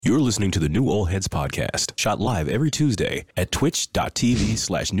You're listening to the New Old Heads podcast, shot live every Tuesday at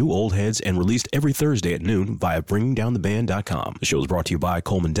twitch.tv/newoldheads and released every Thursday at noon via bringingdowntheband.com. The show is brought to you by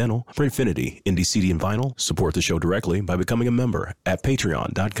Coleman Dental, Printfinity, Indie CD and Vinyl. Support the show directly by becoming a member at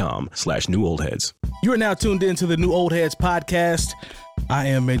patreon.com/newoldheads. You are now tuned in to the New Old Heads podcast. I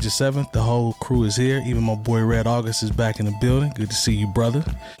am Major 7th. The whole crew is here. Even my boy Red August is back in the building. Good to see you, brother.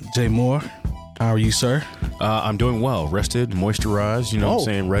 Jay Moore, how are you, sir? I'm doing well. Rested, moisturized, you know what I'm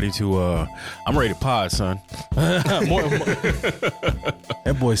saying? Ready to, I'm ready to pod, son. That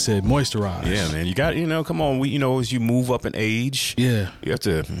boy said moisturize. Yeah, man. You got, come on. As you move up in age, you have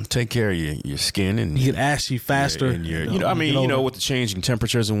to take care of your skin. And you get ashy faster. And with the changing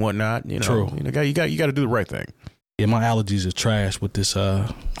temperatures and whatnot. True. You got to do the right thing. Yeah, my allergies are trash with this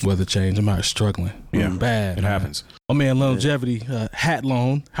weather change. I'm out struggling. Yeah, bad. It happens. Oh man, longevity, hat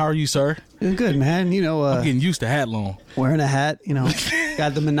loan. How are you, sir? Doing good, man. I'm getting used to hat loan. Wearing a hat,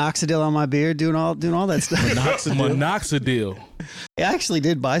 got the minoxidil on my beard, doing all that stuff. Minoxidil. I actually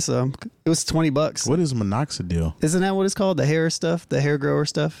did buy some. It was $20. What is minoxidil? Isn't that what it's called? The hair stuff, the hair grower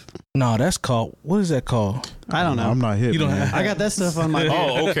stuff. No, that's called. What is that called? I don't know. I'm not hip. You don't have. I got that stuff on my.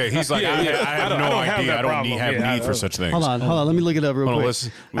 Oh, okay. He's like, I have no idea. I don't have need for such things. Hold on. Let me look it up real quick.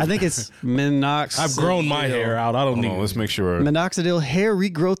 I think it's minoxidil. I've grown my hair out. I don't need. Let's make sure. Minoxidil hair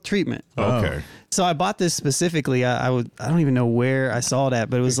regrowth treatment. Okay. So I bought this specifically. I don't even know where I saw that,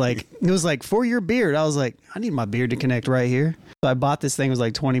 but it was like for your beard. I was like, I need my beard to connect right here. So I bought this thing. It was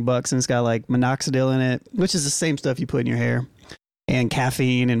like $20, and it's got like minoxidil in it, which is the same stuff you put in your hair, and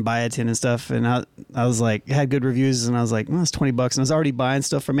caffeine and biotin and stuff. And I was like, it had good reviews, and I was like, well, it's $20, and I was already buying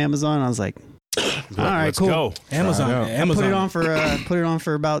stuff from Amazon. And I was like, all right, let's cool. Go. Amazon. Put it on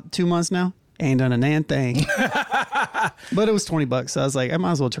for about 2 months now. Ain't done a nan thing. But it was $20, so I was like, I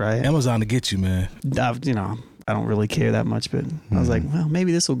might as well try it. Amazon to get you, man. I don't really care that much, but I was like, well,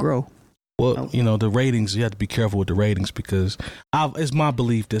 maybe this will grow. Well, the ratings, you have to be careful with the ratings because it's my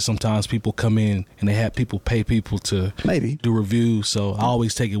belief that sometimes people come in and they have people pay people to do reviews. So I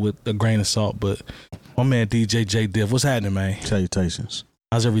always take it with a grain of salt. But my man, DJ J Diff, what's happening, man? Salutations.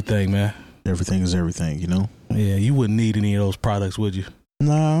 How's everything, man? Everything is everything, Yeah, you wouldn't need any of those products, would you?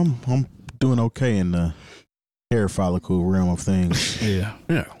 Nah, I'm doing okay in the hair follicle realm of things. Yeah.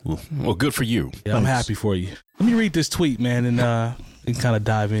 Well, good for you. Yeah, I'm happy for you. Let me read this tweet, man, and kind of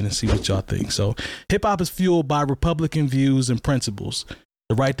dive in and see what y'all think. So, hip hop is fueled by Republican views and principles.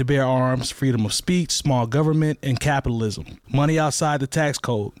 The right to bear arms, freedom of speech, small government, and capitalism. Money outside the tax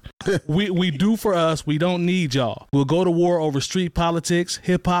code. We do for us. We don't need y'all. We'll go to war over street politics.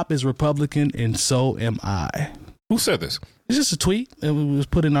 Hip hop is Republican, and so am I. Who said this? It's just a tweet. It was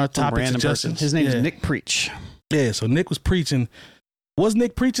put in our topic suggestions. His name is Nick Preach. Yeah, so Nick was preaching. Was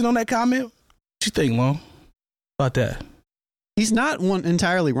Nick preaching on that comment? What you think, Long, about that? He's not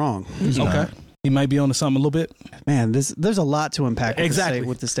entirely wrong. Okay. He might be on to something a little bit. Man, there's a lot to unpack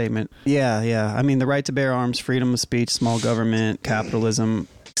with the statement. Yeah. I mean, the right to bear arms, freedom of speech, small government, capitalism.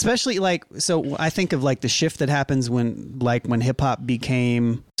 Especially so I think of the shift that happens when hip hop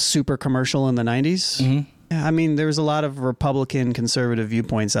became super commercial in the 90s. Mm-hmm. I mean, there's a lot of Republican conservative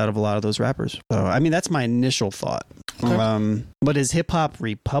viewpoints out of a lot of those rappers. So, I mean, that's my initial thought. Okay. But is hip hop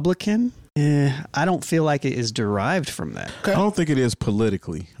Republican? I don't feel like it is derived from that. Okay. I don't think it is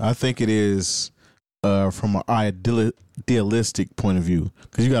politically. I think it is from an idealistic point of view.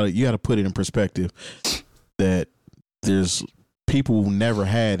 Because you got to put it in perspective that there's people who never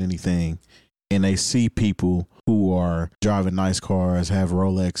had anything, and they see people who are driving nice cars, have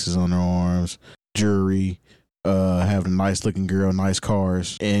Rolexes on their arms, jewelry, have a nice looking girl, nice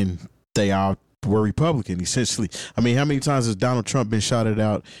cars, and they all were Republican essentially. I mean, how many times has Donald Trump been shouted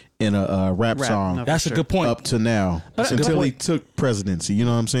out in a rap song? No, that's a good point. Up to now, until he took presidency. You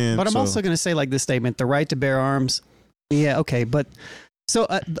know what I'm saying? But I'm also going to say this statement: the right to bear arms. Yeah, okay, but so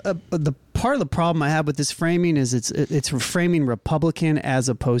the part of the problem I have with this framing is it's framing Republican as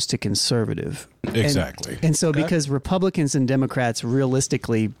opposed to conservative. Exactly. And so because Republicans and Democrats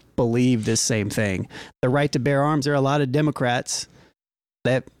realistically believe this same thing, the right to bear arms, there are a lot of Democrats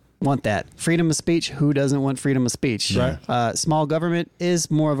that want that. Freedom of speech, who doesn't want freedom of speech? Right. Small government is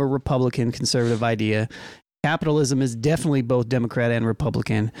more of a Republican conservative idea. Capitalism is definitely both Democrat and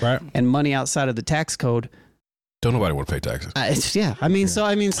Republican. Right. And money outside of the tax code. Don't nobody want to pay taxes. It's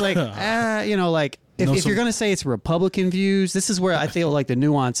it's like, if you're going to say it's Republican views, this is where I feel like the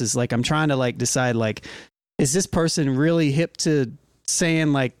nuance is I'm trying to decide is this person really hip to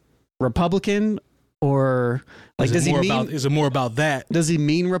saying Republican or does he mean, is it more about that? Does he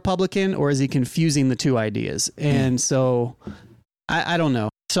mean Republican or is he confusing the two ideas? And so I don't know.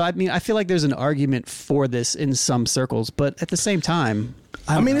 So I mean, I feel like there's an argument for this in some circles, but at the same time,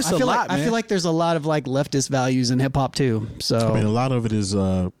 I mean, it's a lot, man. I feel like there's a lot of like leftist values in hip hop too. So I mean, a lot of it is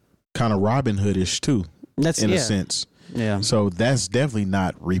kind of Robin Hood-ish too. That's in a sense. Yeah. So that's definitely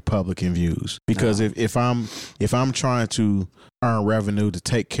not Republican views, because if I'm trying to earn revenue to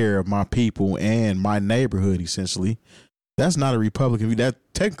take care of my people and my neighborhood, essentially, that's not a Republican view. That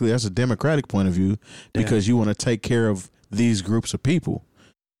technically that's a Democratic point of view, because you want to take care of these groups of people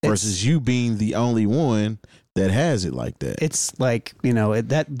versus you being the only one that has it like that. It's like, you know,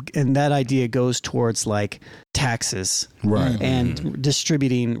 that idea goes towards like taxes, right, and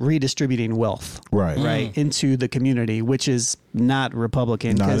redistributing wealth, right, into the community, which is not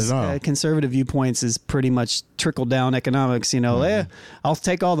Republican, because conservative viewpoints is pretty much trickle down economics. You know, I'll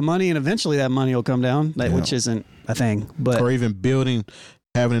take all the money and eventually that money will come down, which isn't a thing. But or even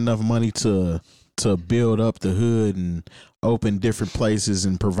having enough money to build up the hood and open different places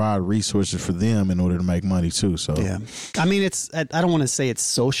and provide resources for them in order to make money too. So I mean, I don't want to say it's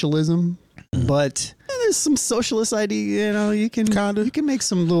socialism, but there's some socialist idea. You know, you can make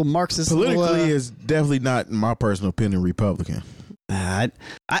some little Marxist. Politically, is definitely not, in my personal opinion, Republican.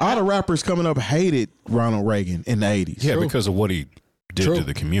 All the rappers coming up hated Ronald Reagan in the 80s. Yeah, because of what he did to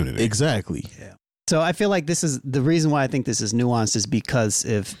the community. Exactly. Yeah. So I feel like this is the reason why I think this is nuanced, is because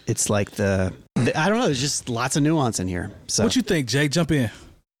if it's like the I don't know, there's just lots of nuance in here. So what you think, Jay? Jump in.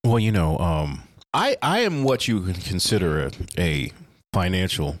 Well, you know, I am what you would consider a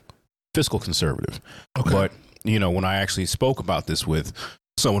fiscal conservative. Okay. But, you know, when I actually spoke about this with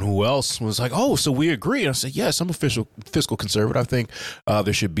someone who else was like, oh, so we agree. And I said, yes, I'm a fiscal conservative. I think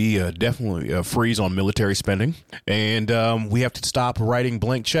there should be definitely a freeze on military spending. And we have to stop writing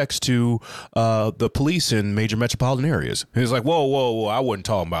blank checks to the police in major metropolitan areas. And it's like, whoa, I wasn't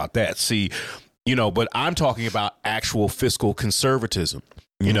talking about that. See, you know, but I'm talking about actual fiscal conservatism.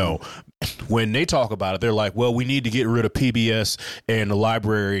 You know, when they talk about it, they're like, well, we need to get rid of PBS and the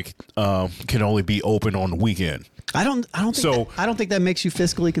library can only be open on the weekend. I don't think that makes you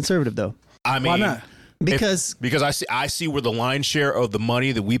fiscally conservative, though. I mean, why not? Because I see where the lion's share of the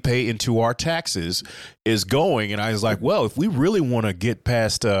money that we pay into our taxes is going, and I was like, well, if we really want to get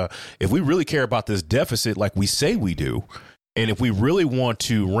past, if we really care about this deficit like we say we do, and if we really want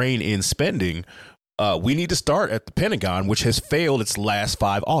to rein in spending, we need to start at the Pentagon, which has failed its last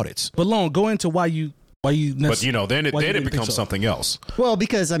 5 audits. But Lone, go into why you. But you know, then it becomes something else. Well,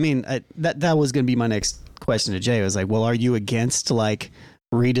 because I mean, that was going to be my next question to Jay. I was like, well, are you against like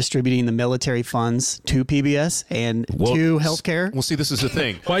redistributing the military funds to PBS and to healthcare? Well, see, this is the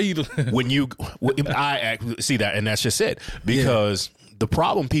thing. Why you I see that, and that's just it. Because the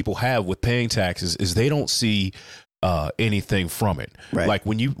problem people have with paying taxes is they don't see anything from it. Right. Like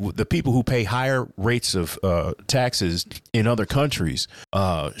when the people who pay higher rates of taxes in other countries,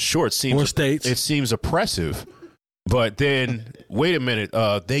 it seems oppressive. But then wait a minute,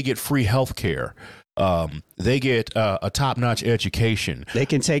 they get free health care. They get a top-notch education. They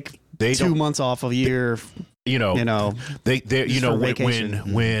can take 2 months off a year. When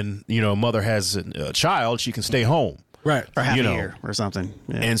a mother has a child, she can stay home. Right. Or half a year or something.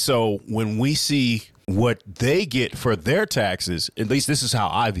 Yeah. And so when we see what they get for their taxes, at least this is how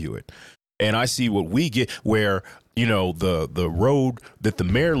I view it, and I see what we get where, you know, the road that the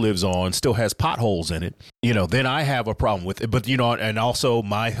mayor lives on still has potholes in it, you know, then I have a problem with it. But, you know, and also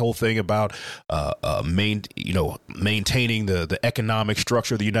my whole thing about maintaining the economic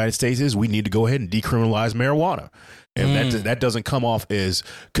structure of the United States is we need to go ahead and decriminalize marijuana. And that doesn't come off as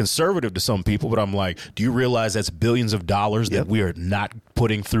conservative to some people, but I'm like, do you realize that's billions of dollars that we are not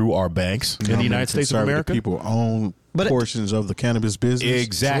putting through our banks in the United States of America? People own portions of the cannabis business.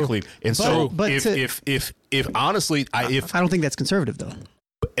 Exactly. And if honestly, I don't think that's conservative though.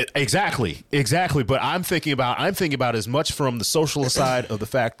 Exactly. But I'm thinking about as much from the social side of the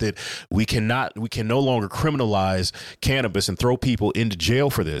fact that we can no longer criminalize cannabis and throw people into jail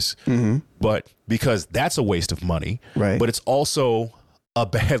for this. Mm-hmm. But because that's a waste of money. Right. But it's also a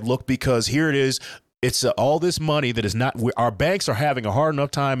bad look because here it is. It's all this money that is not. Our banks are having a hard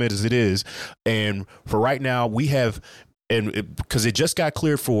enough time as it is, and for right now we have, because it just got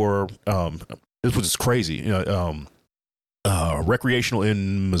cleared for this was crazy. Recreational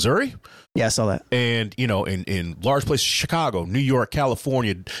in Missouri. Yeah, I saw that. And, you know, in large places, Chicago, New York,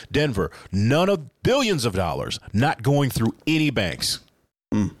 California, Denver, none of billions of dollars not going through any banks.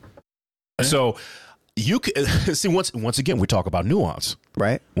 Mm. So you can see once again, we talk about nuance,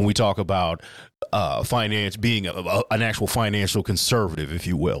 right? When we talk about finance being an actual financial conservative, if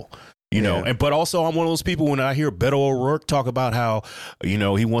you will. You know, but also I'm one of those people when I hear Beto O'Rourke talk about how,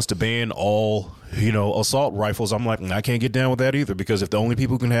 he wants to ban all, assault rifles. I'm like, I can't get down with that either, because if the only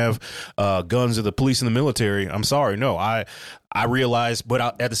people who can have guns are the police and the military, I'm sorry. No, I realize,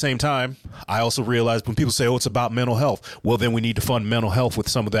 but at the same time, I also realize when people say, it's about mental health. Well, then we need to fund mental health with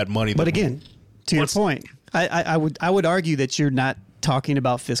some of that money. But again, to your point, I would argue that you're not talking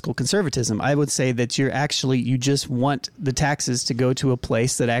about fiscal conservatism. I would say that you just want the taxes to go to a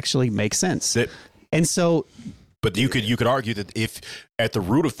place that actually makes sense. But you could argue that if at the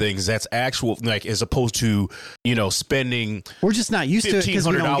root of things, that's actual, like, as opposed to, spending, we're just not used to it because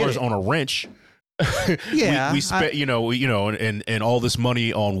we don't get it. $1,500 on a wrench. Yeah, we spent, and all this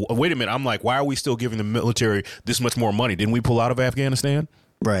money on. Wait a minute, I'm like, why are we still giving the military this much more money? Didn't we pull out of Afghanistan?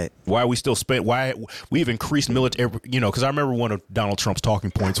 Right. Why are we still spent? Why we've increased military? Because I remember one of Donald Trump's talking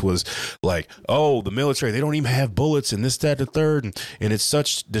points was like, "Oh, the military, they don't even have bullets, and this, that, and the third, and it's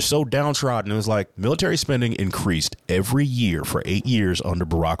they're so downtrodden." It was like military spending increased every year for 8 years under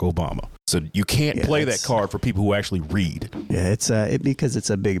Barack Obama. So you can't play that card for people who actually read. Yeah, it's because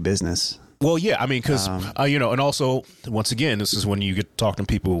it's a big business. Well, yeah, I mean, because and also once again, this is when you get talking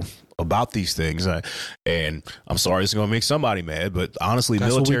to people about these things, and I'm sorry, it's going to make somebody mad, but honestly,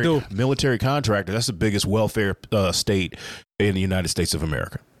 military contractor, that's the biggest welfare state in the United States of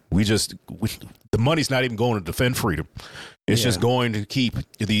America. The money's not even going to defend freedom. It's just going to keep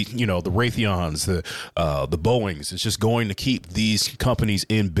the Raytheons, the Boeings. It's just going to keep these companies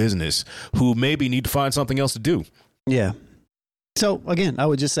in business who maybe need to find something else to do. Yeah. So, again, I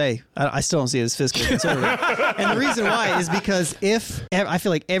would just say I still don't see it as fiscally conservative. And the reason why is because I feel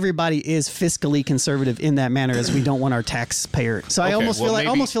like everybody is fiscally conservative in that manner, as we don't want our taxpayer. So I almost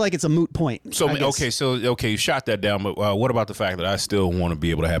feel like it's a moot point. So, you shot that down. But what about the fact that I still want to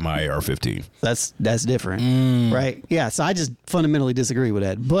be able to have my AR-15? That's different, right? Yeah. So I just fundamentally disagree with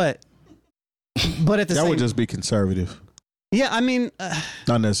that. But at the same, that would just be conservative. Yeah, I mean,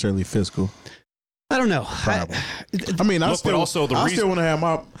 not necessarily fiscal. I don't know. I still want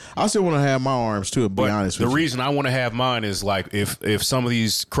to have my arms too. To be honest with you, the reason I want to have mine is like if some of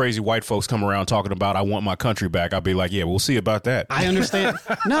these crazy white folks come around talking about I want my country back, I'll be like, yeah, we'll see about that. I understand.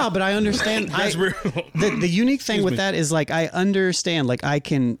 No, but I understand. That's real. The unique thing with that is like I understand. Like I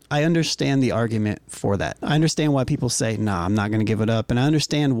understand the argument for that. I understand why people say, "Nah, I'm not going to give it up," and I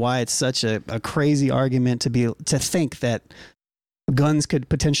understand why it's such a crazy argument to think that guns could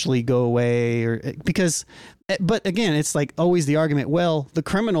potentially go away, but again, it's like always the argument, well, the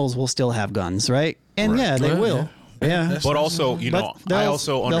criminals will still have guns, right? And they will. Yeah. But also, I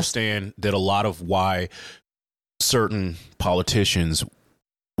also understand that a lot of why certain politicians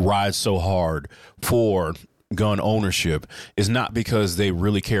ride so hard for gun ownership is not because they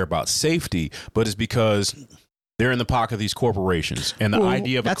really care about safety, but it's because they're in the pocket of these corporations, and the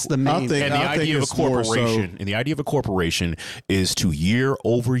idea of a corporation is to year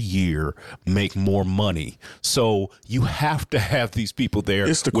over year make more money. So you have to have these people there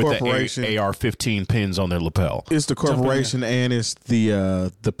with the AR-15 pins on their lapel. It's the corporation, and it's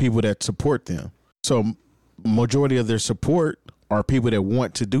the people that support them. So majority of their support are people that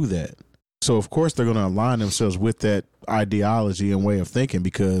want to do that. So of course they're going to align themselves with that ideology and way of thinking,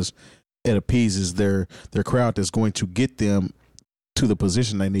 because it appeases their crowd that's going to get them to the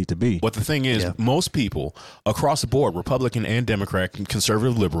position they need to be. But the thing is, most people across the board, Republican and Democrat,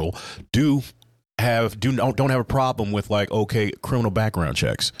 conservative, liberal, don't have a problem with criminal background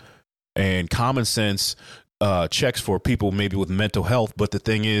checks and common sense checks for people maybe with mental health. But the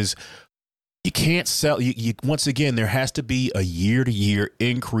thing is, you can't sell. Once again, there has to be a year-to-year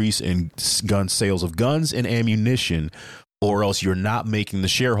increase in gun sales of guns and ammunition, or else you're not making the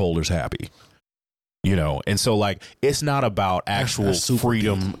shareholders happy, And so, it's not about actual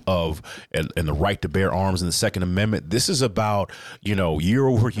freedom and the right to bear arms and the Second Amendment. This is about, year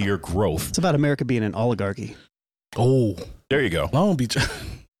over year growth. It's about America being an oligarchy. Oh, there you go. Long Beach.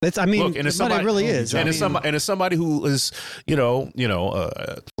 Look, and it really is. And as somebody who is,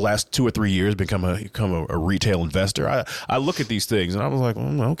 last 2 or 3 years become a retail investor, I look at these things and I was like,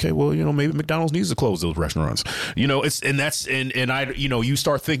 okay, well, maybe McDonald's needs to close those restaurants. You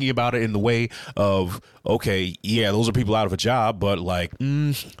start thinking about it in the way of, okay, yeah, those are people out of a job, but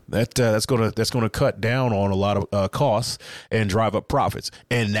that's gonna cut down on a lot of costs and drive up profits,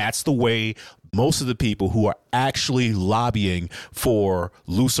 and that's the way most of the people who are actually lobbying for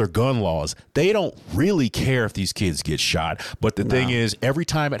looser gun laws, they don't really care if these kids get shot. But the thing is, every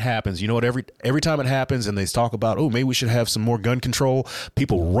time it happens, every time it happens and they talk about, oh, maybe we should have some more gun control,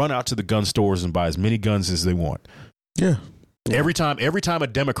 people run out to the gun stores and buy as many guns as they want. Yeah. Every time a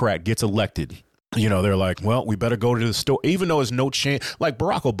Democrat gets elected, they're like, well, we better go to the store, even though there's no chance. Like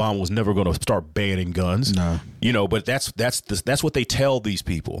Barack Obama was never going to start banning guns. No. But that's what they tell these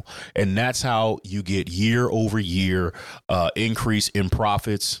people, and that's how you get year over year increase in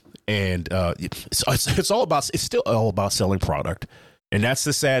profits. And it's still all about selling product, and that's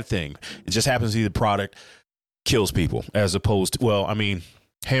the sad thing. It just happens to be the product kills people, as opposed to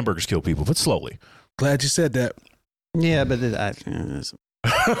hamburgers kill people, but slowly. Glad you said that. Yeah, but That's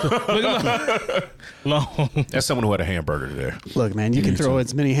someone who had a hamburger today. Look, man, you can throw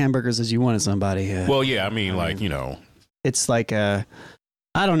as many hamburgers as you want at somebody. Well, yeah, it's like I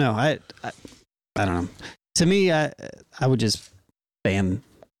don't know. I don't know. To me, I would just ban.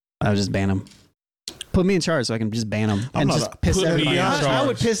 I would just ban them. Put me in charge so I can just ban them and just piss everybody off. I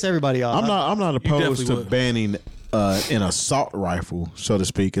would piss everybody off. I'm not opposed to banning an assault rifle, so to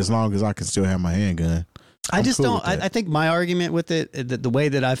speak, as long as I can still have my handgun. I just don't. I think my argument with it, the way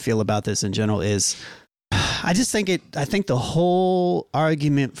that I feel about this in general is, I think the whole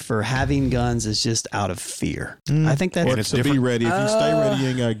argument for having guns is just out of fear. I think that's it's to be ready. If you stay ready, you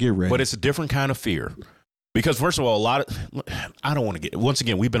ain't gotta get ready. But it's a different kind of fear. Because first of all, I don't want to get, once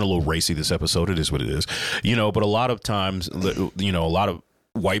again, we've been a little racy this episode. It is what it is, but a lot of times, a lot of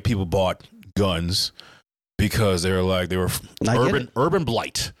white people bought guns because they were urban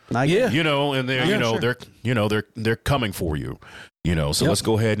blight. And they're coming for you. So let's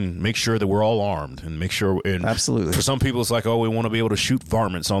go ahead and make sure that we're all armed and make sure. And absolutely. For some people, it's like, oh, we want to be able to shoot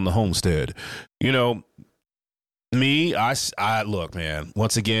varmints on the homestead. Me, I look, man,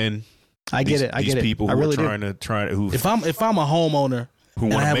 once again, I get it. These people who really are trying to. If I'm a homeowner who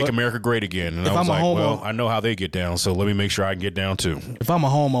want to make America great again, and I was like, well, I know how they get down, so let me make sure I can get down too. If I'm a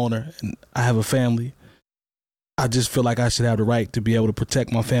homeowner and I have a family, I just feel like I should have the right to be able to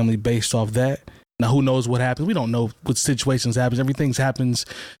protect my family based off that. Now, who knows what happens? We don't know what situations happens. Everything happens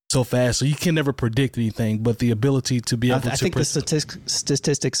so fast, so you can never predict anything. But the ability to be able to... I think the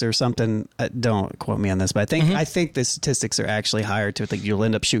statistics or something, don't quote me on this, but I think the statistics are actually higher to think you'll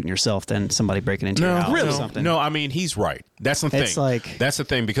end up shooting yourself than somebody breaking into your house or something. No, he's right. That's the thing. That's the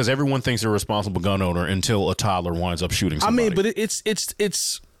thing, because everyone thinks they're a responsible gun owner until a toddler winds up shooting somebody. But it's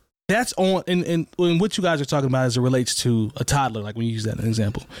that's on... And what you guys are talking about as it relates to a toddler, like when you use that as an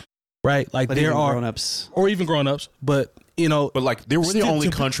example. Right, like but there are grown-ups, or even grown-ups, but but like we're the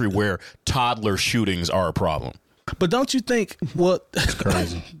only country where toddler shootings are a problem. But don't you think? Well, that's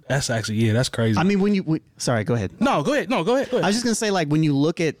crazy. That's actually that's crazy. I mean, sorry, go ahead. No, go ahead. I was just gonna say, like, when you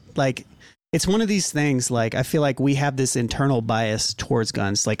look at it's one of these things. Like, I feel like we have this internal bias towards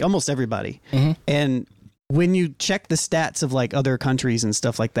guns, like almost everybody, and when you check the stats of like other countries and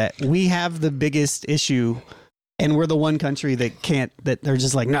stuff like that, we have the biggest issue. And we're the one country that they're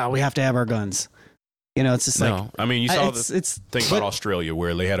just like, no, we have to have our guns. It's just like... No, you saw the thing about Australia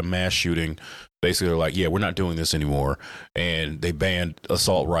where they had a mass shooting. Basically, they're like, yeah, we're not doing this anymore. And they banned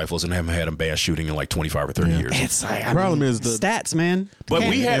assault rifles and haven't had a mass shooting in like 25 or 30 years. It's like... The problem is the stats, man. But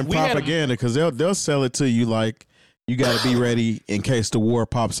we had propaganda, because they'll sell it to you like, you got to be ready in case the war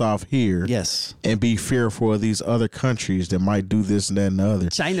pops off here. Yes. And be fearful of these other countries that might do this and that and the other.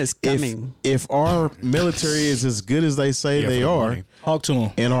 China's coming. If our military is as good as they say they are, talk to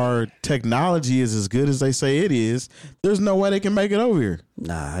them, and our technology is as good as they say it is, there's no way they can make it over here.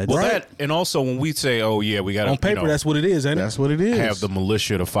 Nah. That, and also when we say, oh, yeah, we got to... On paper, that's what it is, ain't it? That's what it is. Have the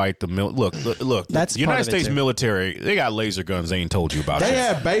militia to fight the... Look, that's the United States military, they got laser guns they ain't told you about. They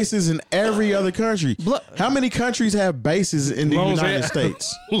have bases in every other country. How many countries have bases in the United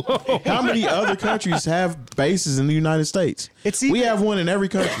States? How many other countries have bases in the United States? We have one in every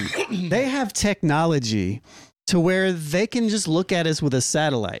country. They have technology to where they can just look at us with a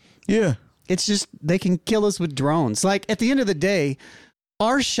satellite. Yeah. It's just, they can kill us with drones. Like, at the end of the day,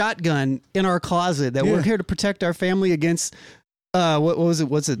 our shotgun in our closet that we're here to protect our family against, what was it?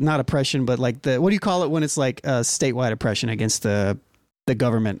 What's it? Not oppression, but like what do you call it when it's like statewide oppression against the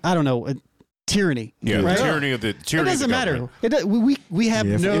government? I don't know. Tyranny. Yeah, right? tyranny of the tyranny. It doesn't matter. We have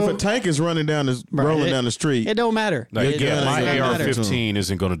if a tank is rolling down the street, it don't matter. My AR-15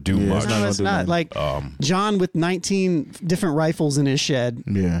 isn't going to do much. It's not. Like John with 19 different rifles in his shed.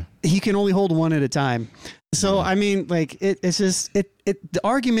 Yeah, he can only hold one at a time. So I mean, like it's just the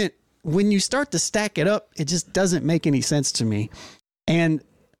argument when you start to stack it up, it just doesn't make any sense to me. And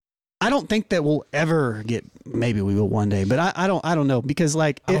I don't think that we'll ever get. Maybe we will one day, but I don't know, because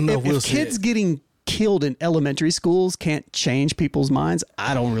like if kids getting killed in elementary schools can't change people's minds,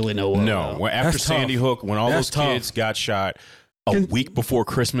 I don't really know. No, after Sandy Hook, when all those kids got shot a week before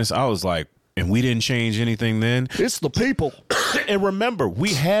Christmas, I was like, and we didn't change anything then. It's the people. And remember,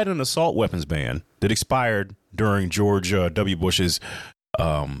 we had an assault weapons ban that expired during George W. Bush's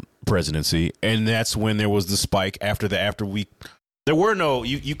presidency, and that's when there was the spike there were no,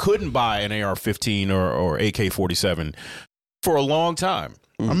 you couldn't buy an AR-15 or AK-47 for a long time.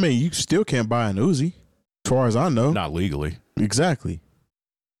 I mean, you still can't buy an Uzi, as far as I know. Not legally. Exactly.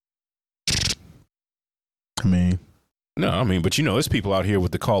 I mean, but there's people out here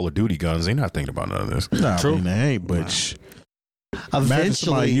with the Call of Duty guns. They're not thinking about none of this. Nah, True. I mean, they ain't, but imagine somebody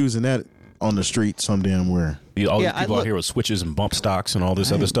Eventually, using that on the street some damn where. All these people out here with switches and bump stocks and all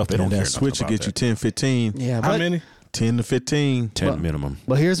this other stuff, they don't care that nothing switch will about get you that. 10, 15. yeah. How But, many? 10 to 15. 10 minimum.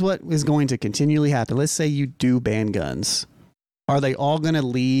 but here's what is going to continually happen. Let's say you do ban guns. Are they all going to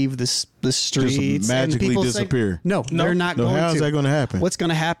leave the streets Just magically and people disappear. No, they're not No, going how's to. that going to happen? What's going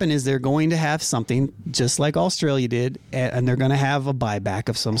to happen is they're going to have something just like Australia did, and they're going to have a buyback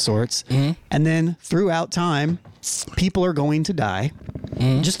of some sorts. Mm-hmm. And then throughout time, people are going to die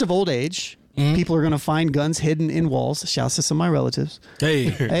just of old age. People are going to find guns hidden in walls. Shouts to some of my relatives.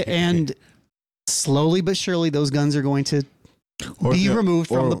 Hey. And slowly but surely, those guns are going to be they'll- removed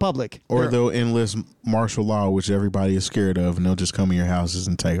from the public. Or they'll enlist martial law, which everybody is scared of, and they'll just come in your houses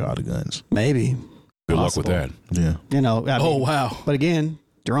and take all the guns. Maybe. Good luck with that. Yeah. I Oh, mean, wow. But again,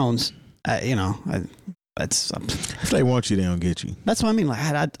 drones, that's If they want you, they don't get you. what I mean. Like,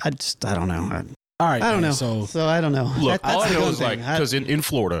 I don't know. All right. I don't man, know. So I don't know. Look, That's all I the know gun is like, thing. because in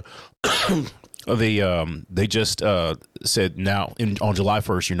Florida, they just said now on July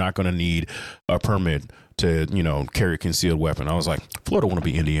 1st, you're not going to need a permit to, carry a concealed weapon. I was like, Florida want to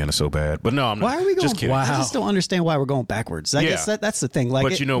be Indiana so bad. But no, I'm not. Why are we going? Just kidding. Wow. I just don't understand why we're going backwards. I guess that's the thing. Like,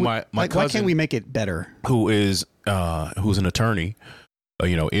 But my why cousin, can't we make it better? who's an attorney,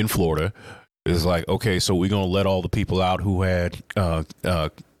 in Florida, is like, okay, so we're going to let all the people out who had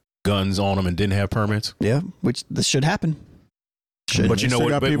guns on them and didn't have permits. Yeah, which this should happen. But you know Still what?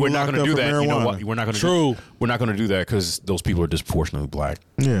 got But people we're not locked going to up do for that. You know marijuana. what? We're not going to. True. We're not going to do that because those people are disproportionately black.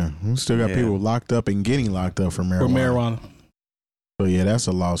 Yeah. We still got Yeah. people locked up and getting locked up for marijuana. For marijuana. So, yeah, that's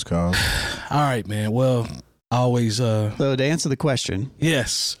a lost cause. All right, man. Well, I always, So to answer the question,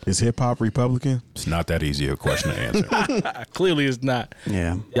 yes. Is hip hop Republican? It's not that easy a question to answer. Clearly it's not.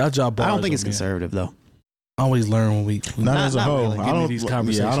 yeah, Y'all job I don't bars, think it's man. conservative though. I always learn when we Not as a not whole. really. I Get into don't. these Yeah,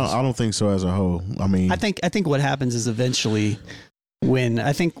 conversations. I don't think so as a whole. I mean, I think what happens is eventually when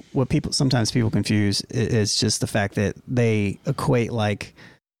I think what sometimes people confuse is just the fact that they equate like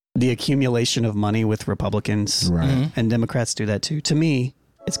the accumulation of money with Republicans right. Mhm. and Democrats do that too. To me,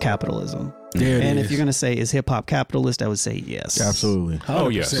 it's capitalism. There it And is. if you're going to say is hip hop capitalist, I would say yes. Absolutely. Oh,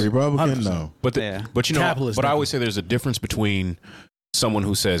 yes. 100%. Republican, 100%. no. But Yeah. Capitalist, I always say there's a difference between someone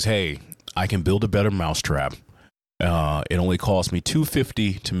who says, "Hey, I can build a better mousetrap. It only costs me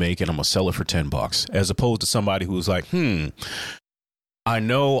 $250 to make it. I'm gonna sell it for $10," as opposed to somebody who's like, I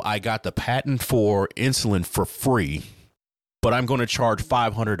know I got the patent for insulin for free, but I'm going to charge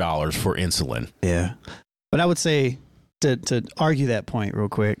 $500 for insulin. Yeah. But I would say to argue that point real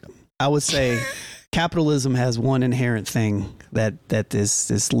quick, I would say capitalism has one inherent thing that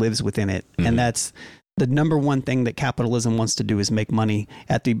this lives within it. Mhm. And that's the number one thing that capitalism wants to do is make money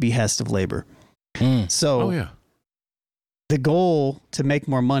at the behest of labor. So Oh yeah, the goal to make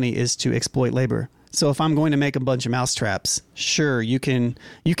more money is to exploit labor. So if I'm going to make a bunch of mousetraps, sure, you can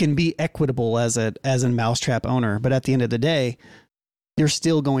be equitable as a mousetrap owner, but at the end of the day, you're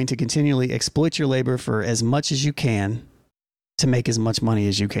still going to continually exploit your labor for as much as you can to make as much money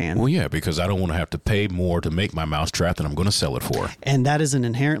as you can. well yeah, because I don't want to have to pay more to make my mousetrap than I'm going to sell it for. And that is an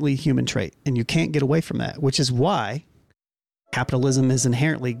inherently human trait, and you can't get away from that, which is why capitalism is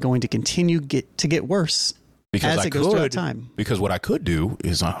inherently going to continue to get worse Because as I it goes throughout could, time. because what I could do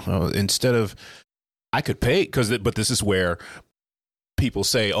is instead of I could pay but this is where people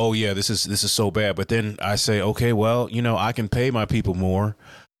say, "Oh yeah, this is so bad." But then I say, "Okay, well, I can pay my people more.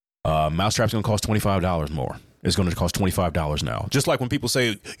 Mousetrap's going to cost $25 more. It's going to cost $25 now." Just like when people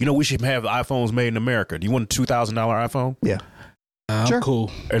say, we should have iPhones made in America. Do you want a $2,000 iPhone? Yeah. I'm Sure.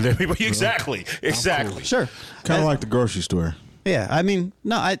 cool. And then people, exactly. Sure. Kind of like the grocery store. Yeah. I mean,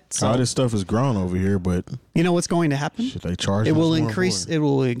 no, All this stuff is grown over here, but you know what's going to happen? should they charge? It us will more increase. for it? It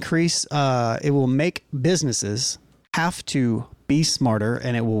will increase. It will make businesses have to be smarter,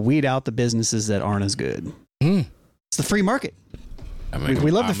 and it will weed out the businesses that aren't as good. It's the free market. I mean,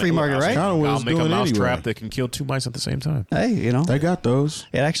 We love the free market, right? Kinda what I'll it's make a doing mousetrap anyway. that can kill two mice at the same time. Hey, They got those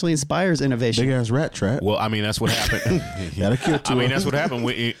it actually inspires innovation. big ass rat trap. Well, I mean, that's what happened. That'll kill two. I mean, of that's them.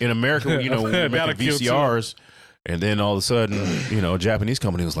 what happened in America. When we were That'll making kill two. VCRs, and then all of a sudden, a Japanese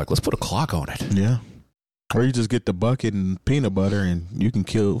company was like, "Let's put a clock on it." Yeah. Or you just get the bucket and peanut butter, and you can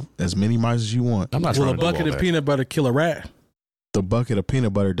kill as many mice as you want. I'm not Will trying a to do bucket all of that. peanut butter kill a rat? The bucket of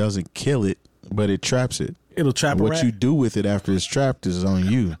peanut butter doesn't kill it, but it traps it. It'll trap a What rat. you do with it after it's trapped is on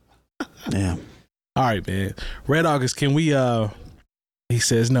you. Yeah. All right, man. Red August, can we he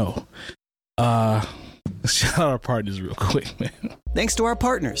says no. Shout out our partners real quick, man. Thanks to our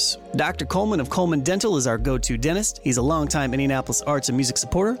partners. Dr. Coleman of Coleman Dental is our go-to dentist. He's a longtime Indianapolis arts and music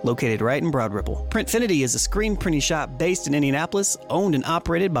supporter located right in Broad Ripple. Printfinity is a screen printing shop based in Indianapolis, owned and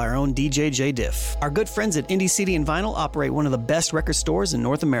operated by our own DJ J. Diff. Our good friends at Indie CD and Vinyl operate one of the best record stores in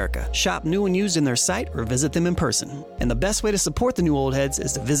North America. Shop new and used in their site or visit them in person. And the best way to support the New Old Heads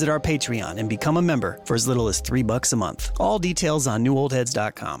is to visit our Patreon and become a member for as little as $3 a month. All details on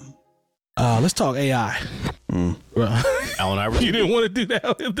newoldheads.com. Let's talk AI. Allen Iverson. You didn't want to do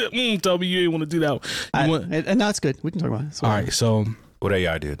that. Tell me you didn't want to do that. No, it's good. We can talk about it. All right, so What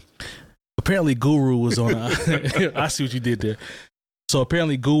AI did? apparently Guru was on I see what you did there. So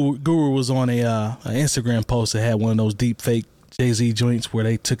apparently Guru was on an Instagram post that had one of those deep fake Jay-Z joints where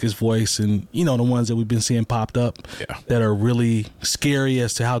they took his voice, and you know, the ones that we've been seeing popped up that are really scary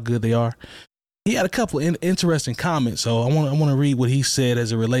as to how good they are. He had a couple interesting comments, so I want to read what he said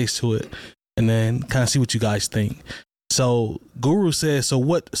as it relates to it, and then kind of see what you guys think. So Guru says, so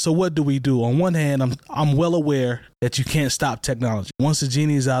what do we do? On one hand, I'm well aware that you can't stop technology. Once the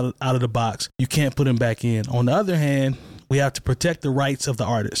genie is out of the box, you can't put him back in. On the other hand, we have to protect the rights of the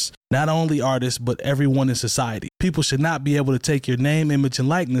artists. Not only artists, but everyone in society. People should not be able to take your name, image, and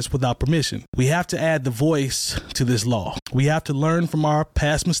likeness without permission. We have to add the voice to this law. We have to learn from our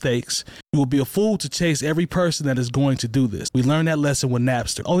past mistakes. You will be a fool to chase every person that is going to do this. We learned that lesson with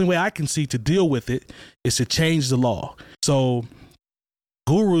Napster. Only way I can see to deal with it is to change the law. So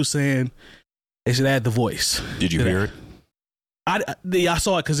Guru's saying they should add the voice. Did you hear it? I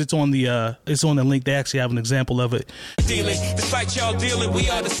saw it because it's on the link. They actually have an example of it. Dealing, despite y'all dealing, we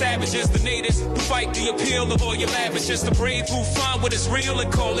are the savages, the natives who fight the appeal of all your lavishes, the brave who find what is real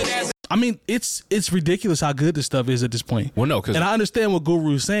and call it as. I mean, it's ridiculous how good this stuff is at this point. Well, no, and I understand what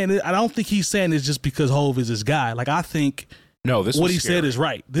Guru's saying. I don't think he's saying it's just because Hov is this guy. Like, I think what he said is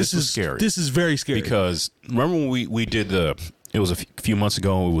right. This is scary. This is very scary. Because remember when we did it was a few months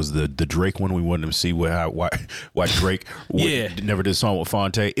ago. It was the Drake one. We wanted to see why Drake never did a song with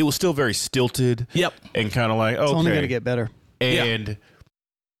Fonte. It was still very stilted. Yep. And kind of like, okay. It's only going to get better. And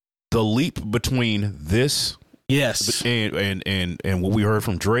the leap between this and what we heard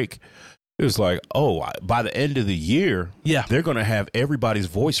from Drake, it was like, by the end of the year, they're going to have everybody's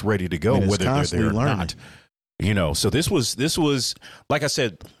voice ready to go, whether they're there or not. You know, so this was like I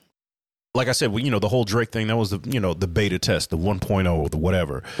said, the whole Drake thing, that was the beta test, the 1.0, the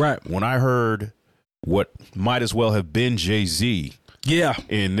whatever. Right. When I heard what might as well have been Jay-Z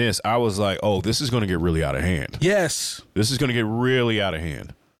in this, I was like, oh, this is going to get really out of hand. Yes. This is going to get really out of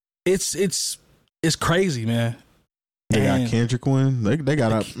hand. It's crazy, man. They got Kendrick one. They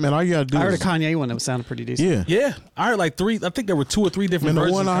got man. All you gotta do. I heard a Kanye one that sounded pretty decent. Yeah. I heard like 3. I think there were 2 or 3 different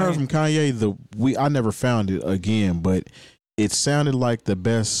versions. The one I heard from Kanye, I never found it again, but it sounded like the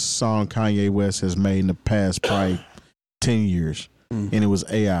best song Kanye West has made in the past probably 10 years, and it was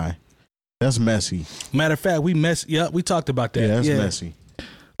AI. That's messy. Matter of fact, we talked about that. Yeah, that's messy.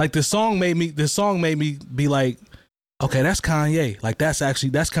 Like the song made me be like, okay, that's Kanye. Like that's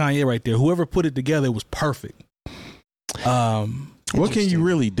Kanye right there. Whoever put it together was perfect. What can you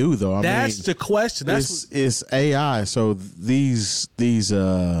really do though? I mean, the question. It's AI. So these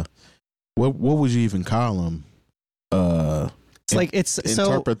what would you even call them? It's like it's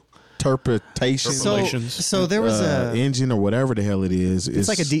interpretation. So there was a engine or whatever the hell it is. It's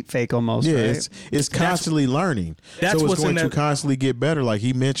like a deep fake almost. Yeah, right? it's constantly learning. That's so it's going to constantly get better. Like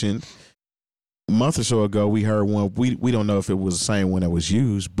he mentioned a month or so ago, we heard one. We don't know if it was the same one that was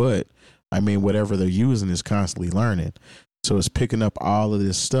used, but I mean, whatever they're using is constantly learning. So it's picking up all of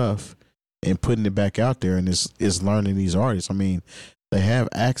this stuff and putting it back out there, and it's learning these artists. I mean, they have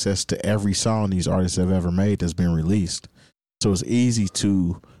access to every song these artists have ever made that's been released. So it's easy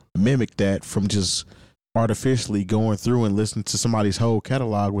to mimic that from just artificially going through and listening to somebody's whole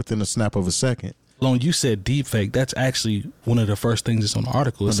catalog within a snap of a second. When you said deepfake, that's actually one of the first things that's on the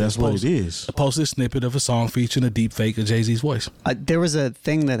article. That's what it is. A posted snippet of a song featuring a deepfake of Jay-Z's voice. There was a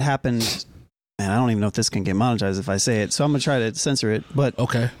thing that happened, and I don't even know if this can get monetized if I say it, so I'm going to try to censor it. But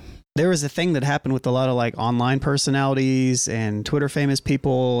okay. There was a thing that happened with a lot of like online personalities and Twitter famous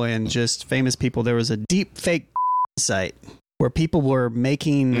people and just famous people. There was a deepfake site where people were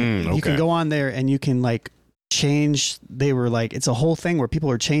making, you can go on there and you can like change. They were like, it's a whole thing where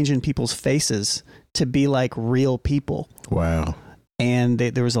people are changing people's faces to be like real people. Wow. And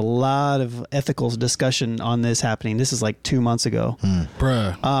there was a lot of ethical discussion on this happening. This is like 2 months ago.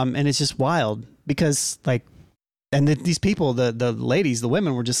 Bruh. And it's just wild because like, and these people, the ladies, the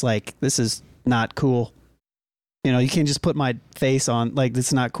women were just like, this is not cool. You know, you can't just put my face on, like,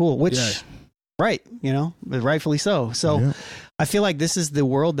 it's not cool, which, right, you know, rightfully so. So I feel like this is the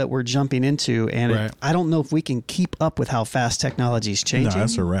world that we're jumping into, and I don't know if we can keep up with how fast technology is changing. No,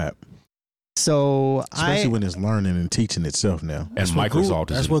 that's a wrap. So especially when it's learning and teaching itself now. And Microsoft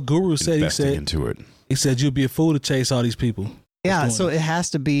that's what Guru said. He said into it. He said you'll be a fool to chase all these people. Yeah, so it has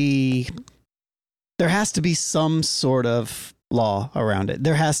to be. There has to be some sort of law around it.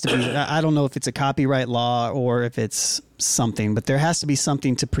 There has to be. I don't know if it's a copyright law or if it's something, but there has to be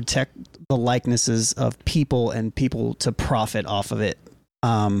something to protect the likenesses of people and people to profit off of it.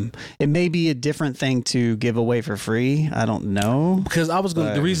 It may be a different thing to give away for free. I don't know. Because I was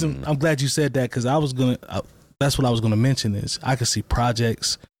going. The reason I'm glad you said that, because I was going to. That's what I was going to mention is I could see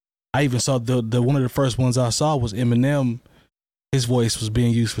projects. I even saw the one of the first ones I saw was Eminem. His voice was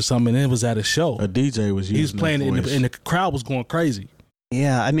being used for something, and it was at a show. A DJ was using. He was playing it, and the crowd was going crazy.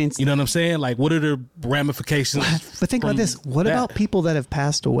 Yeah, I mean, you know what I'm saying? Like, what are the ramifications? But think about this: what about people that have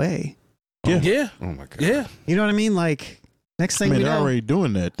passed away? Yeah. Oh my god. Yeah. You know what I mean? Like, next thing we know, they're already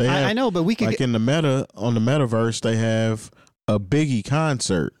doing that. I know, but we could in the metaverse, they have a Biggie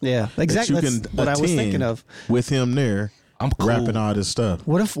concert. Yeah, exactly. That's what I was thinking of with him there. I'm cool. Rapping all this stuff.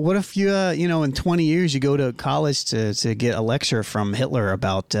 What if you in 20 years you go to college to get a lecture from Hitler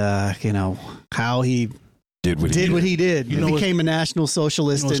about how he did what he did. You became a national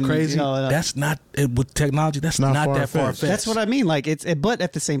socialist. It's crazy. That's not with technology. That's not that far fetched. That's what I mean. Like but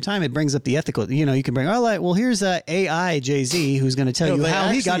at the same time, it brings up the ethical. You know, you can bring here's AI Jay-Z who's going to tell you how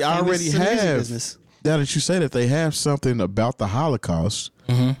he got famous in the music business. Now that you say that, they have something about the Holocaust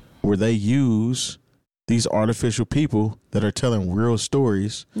where they use these artificial people that are telling real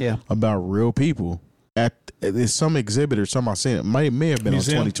stories about real people. There's some exhibit or something I seen. It may have been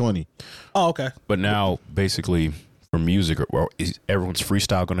Museum? on 2020. Oh, okay. But now, basically, for music, is everyone's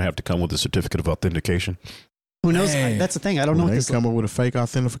freestyle going to have to come with a certificate of authentication? Who knows? That's the thing. I don't know what this. They come up with a fake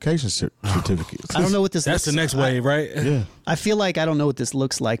authentication certificate. I don't know what this. That's the next wave, right? Yeah. I feel like I don't know what this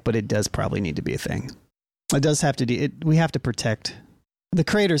looks like, but it does probably need to be a thing. It does have to. We have to protect. The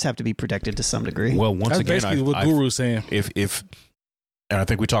creators have to be protected to some degree. Well, once That's again, basically what Guru's saying. If and I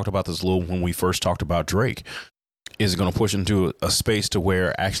think we talked about this a little when we first talked about Drake, is going to push into a space to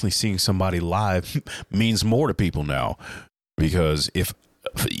where actually seeing somebody live means more to people now, because if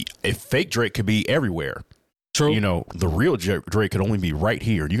fake Drake could be everywhere, true, the real Drake could only be right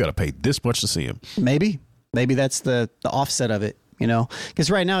here. You got to pay this much to see him. Maybe that's the offset of it. Because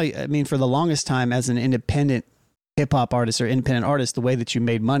right now, I mean, for the longest time, as an independent hip-hop artist or independent artist, the way that you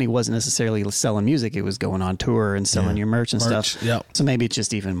made money wasn't necessarily selling music. It was going on tour and selling your merch and stuff. Yep. So maybe it's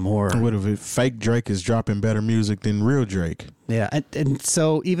just even more. What if fake Drake is dropping better music than real Drake? Yeah. And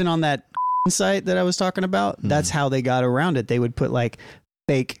so even on that site that I was talking about, that's how they got around it. They would put like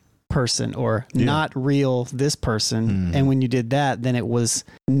fake person or not real this person. And when you did that, then it was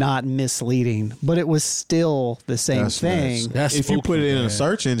not misleading, but it was still the same thing. That's if you put it in a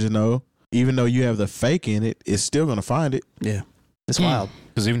search engine, though, even though you have the fake in it, it's still going to find it. Yeah. It's wild.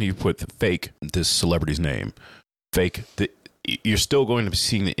 Because even if you put fake, this celebrity's name, fake, you're still going to be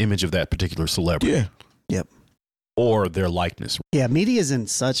seeing the image of that particular celebrity. Yeah. Yep. Or their likeness. Yeah. Media is in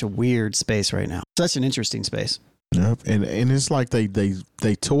such a weird space right now. Such an interesting space. Yep. And it's like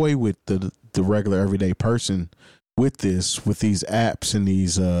they toy with the regular everyday person with these apps and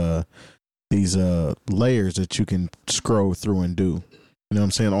these layers that you can scroll through and do. You know what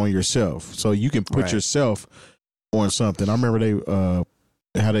I'm saying, on yourself. So you can put yourself on something. I remember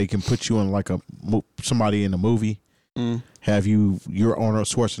how they can put you on like somebody in a movie. Have you're Arnold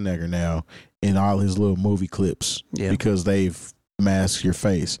Schwarzenegger now in all his little movie clips because they've masked your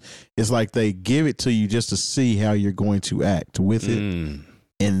face. It's like they give it to you just to see how you're going to act with it.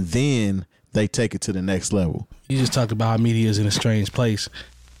 And then they take it to the next level. You just talked about how media is in a strange place.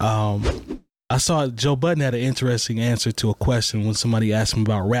 I saw Joe Budden had an interesting answer to a question when somebody asked him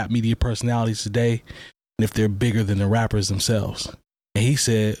about rap media personalities today and if they're bigger than the rappers themselves. And he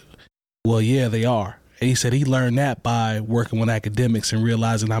said, well, yeah, they are. And he said he learned that by working with academics and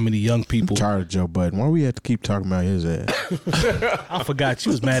realizing how many young people. I'm tired of Joe Budden. Why we have to keep talking about his ass? I forgot.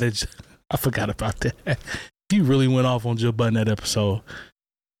 You was mad at. I forgot about that. You really went off on Joe Budden that episode.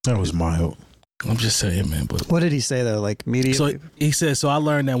 That was mild. I'm just saying, man. But what did he say though? Like media? So he said, so I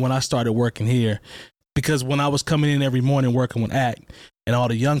learned that when I started working here, because when I was coming in every morning working with ACT, and all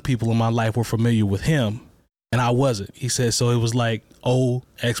the young people in my life were familiar with him, and I wasn't. He said, so it was like, oh,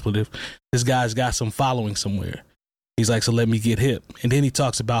 expletive. This guy's got some following somewhere. He's like, so let me get hip. And then he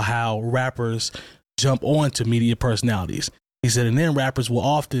talks about how rappers jump onto media personalities. He said, and then rappers will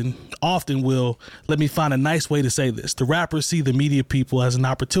often will, let me find a nice way to say this. The rappers see the media people as an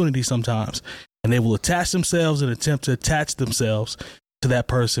opportunity sometimes, and and they will attach themselves and attempt to attach themselves to that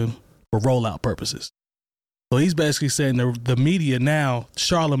person for rollout purposes. So he's basically saying the media now,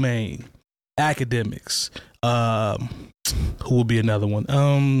 Charlemagne, academics, who will be another one?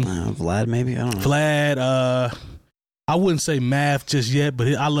 Vlad, maybe? I don't know. Vlad, I wouldn't say Math just yet, but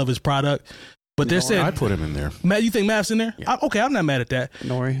I love his product. But they're saying I put him in there. Matt, you think Math's in there? Yeah. Okay, I'm not mad at that.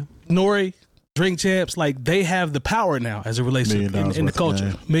 Nori, Drink Champs, like they have the power now as it relates to in the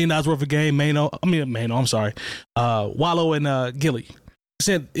culture. $1 million worth of game. I'm sorry. Wallow and Gilly.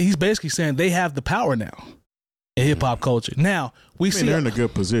 He's basically saying they have the power now in hip hop culture. Now they're in a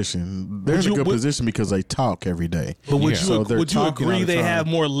good position. They're in a good position because they talk every day. But would you agree they have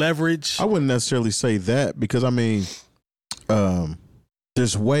more leverage? I wouldn't necessarily say that because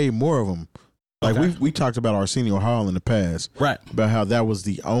there's way more of them. Like we talked about Arsenio Hall in the past, right? About how that was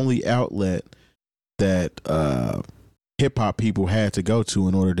the only outlet that hip hop people had to go to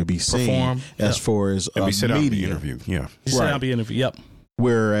in order to be seen, as far as media interview. Yeah, Yep.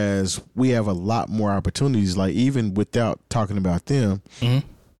 Whereas we have a lot more opportunities. Like even without talking about them,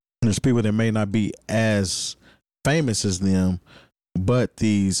 there's people that may not be as famous as them, but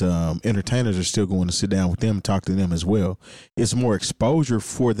these entertainers are still going to sit down with them and talk to them as well. It's more exposure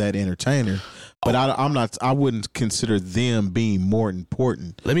for that entertainer, but I wouldn't consider them being more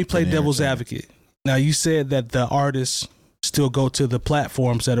important. Let me play devil's advocate. Now, you said that the artists still go to the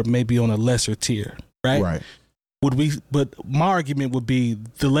platforms that are maybe on a lesser tier, right? Right. But my argument would be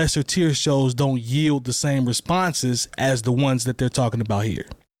the lesser tier shows don't yield the same responses as the ones that they're talking about here.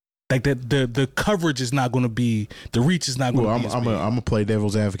 Like that, the coverage is not going to be, the reach is not going to be. I'm gonna play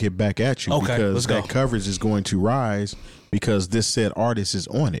devil's advocate back at you because that coverage is going to rise because this said artist is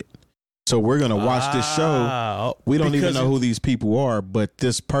on it. So we're gonna watch this show. We don't even know who these people are, but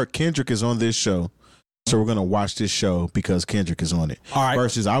Kendrick is on this show. So we're gonna watch this show because Kendrick is on it. All right.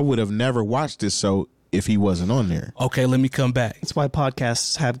 Versus I would have never watched this show if he wasn't on there. Okay, let me come back. That's why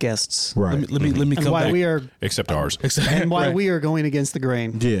podcasts have guests. Right. Let me come back. We are, except ours. And why we are going against the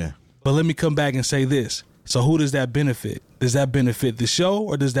grain. Yeah. But let me come back and say this. So who does that benefit? Does that benefit the show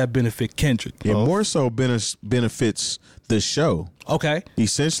or does that benefit Kendrick? It more so benefits the show. Okay.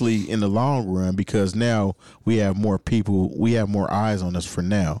 Essentially in the long run because now we have more people, we have more eyes on us for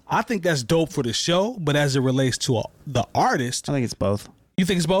now. I think that's dope for the show, but as it relates to the artist. I think it's both. You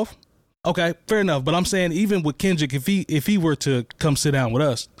think it's both? Okay, fair enough. But I'm saying even with Kendrick, if he were to come sit down with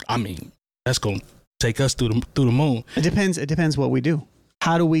us, I mean, that's going to take us through the moon. It depends what we do.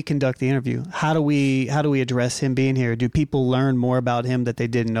 How do we conduct the interview? How do we address him being here? Do people learn more about him that they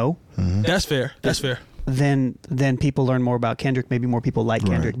didn't know? Mm-hmm. That's fair. That's fair. Then people learn more about Kendrick. Maybe more people like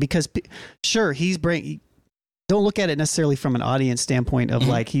Kendrick because sure don't look at it necessarily from an audience standpoint of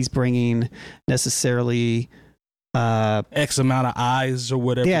like he's bringing necessarily X amount of eyes or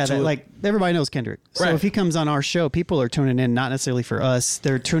whatever. Yeah, like everybody knows Kendrick. So if he comes on our show, people are tuning in not necessarily for us.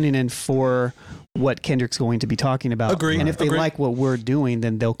 They're tuning in for what Kendrick's going to be talking about. Agree. And if they like what we're doing,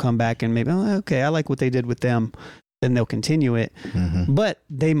 then they'll come back and maybe, okay, I like what they did with them. Then they'll continue it. Mm-hmm. But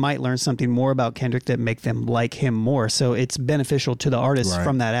they might learn something more about Kendrick that make them like him more. So it's beneficial to the artist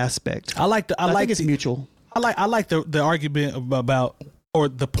from that aspect. I think it's mutual. I like the argument about or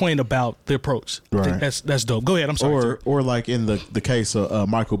the point about the approach. I think that's dope. Go ahead. I'm sorry. Or like in the case of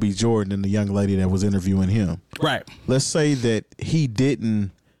Michael B. Jordan and the young lady that was interviewing him. Right. Let's say that he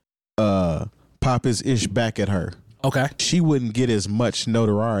didn't pop his ish back at her. Okay. She wouldn't get as much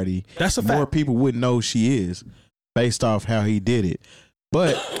notoriety. That's a fact. More people wouldn't know who she is based off how he did it.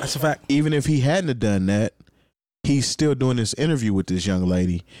 But that's a fact. Even if he hadn't have done that, he's still doing this interview with this young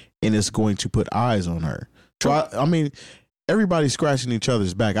lady and it's going to put eyes on her. So I mean, everybody's scratching each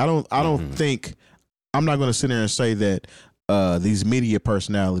other's back. I don't think, I'm not going to sit there and say that these media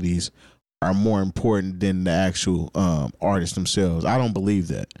personalities are more important than the actual artists themselves. I don't believe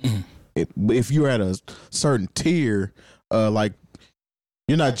that. Mm-hmm. If you're at a certain tier, like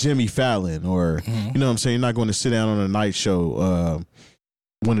you're not Jimmy Fallon or, you know what I'm saying? You're not going to sit down on a night show,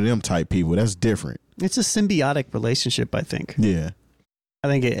 one of them type people. That's different. It's a symbiotic relationship, I think. Yeah. I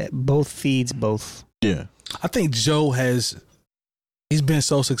think it both feeds both. Yeah. I think Joe he's been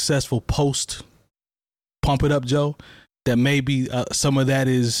so successful post Pump It Up Joe that maybe some of that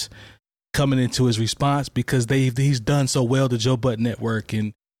is coming into his response because he's done so well the Joe Budden Network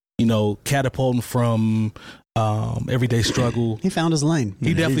and, you know, catapulting from Everyday Struggle. He found his lane.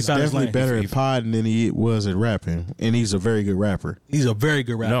 He definitely found his lane. He's definitely better at podding than he was at rapping, and he's a very good rapper. He's a very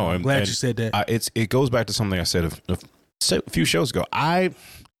good rapper. I'm glad you said that. It goes back to something I said a few shows ago.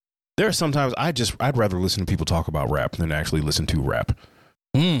 There are sometimes I'd rather listen to people talk about rap than actually listen to rap.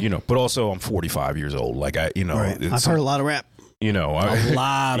 You know, but also I'm 45 years old. Like I've heard a lot of rap. You know, a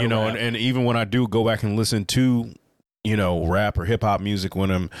lot of rap. And even when I do go back and listen to, rap or hip hop music,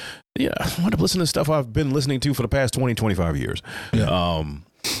 when I want to listen to stuff I've been listening to for the past 20, 25 years. Yeah.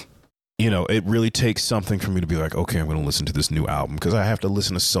 It really takes something for me to be like, okay, I'm going to listen to this new album, because I have to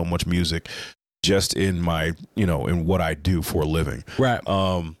listen to so much music just in my, in what I do for a living. Right.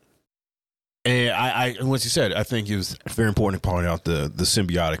 And I once you said, I think it was very important to point out the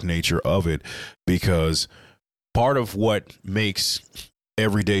symbiotic nature of it, because part of what makes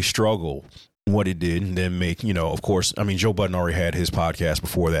Everyday Struggle what it did, and then make, of course, I mean, Joe Budden already had his podcast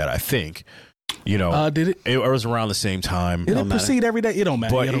before that, I think. Did it? It was around the same time. Did it proceed every day? It don't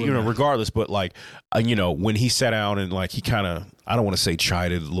matter. But regardless, but like, when he sat down and like he kind of, I don't want to say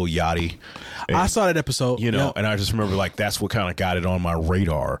chided Lil Yachty. I saw that episode, and I just remember like that's what kind of got it on my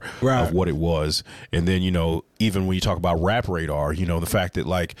radar of what it was. And then even when you talk about Rap Radar, the fact that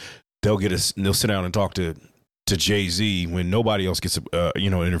like they'll sit down and talk to Jay-Z when nobody else gets an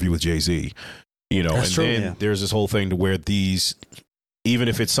interview with Jay-Z. That's true, then there's this whole thing to where these, even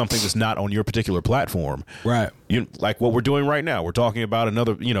if it's something that's not on your particular platform, right? Like what we're doing right now, we're talking about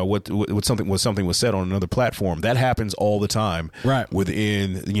another, what something was said on another platform. That happens all the time, right?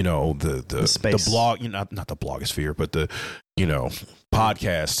 Within the space, the blog, not the blogosphere, but the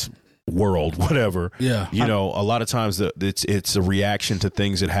podcast world, whatever. Yeah, a lot of times it's a reaction to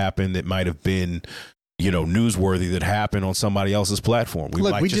things that happen that might have been newsworthy that happened on somebody else's platform. We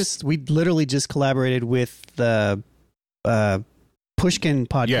literally just collaborated with the Pushkin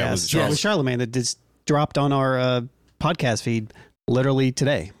podcast with Charlemagne that just dropped on our podcast feed literally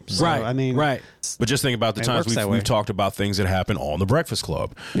today. So, right. I mean, right. But just think about the times we've talked about things that happen on the Breakfast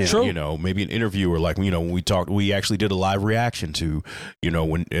Club. Yeah. True. Maybe an interview, or like, when we actually did a live reaction to,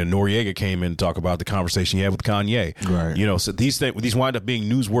 when Noriega came in to talk about the conversation he had with Kanye. Right. So these wind up being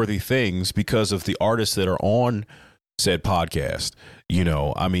newsworthy things because of the artists that are on said podcast.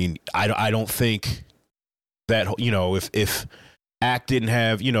 I mean, I don't think that, if Act didn't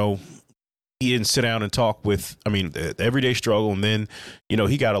have, he didn't sit down and talk with, the Everyday Struggle, and then,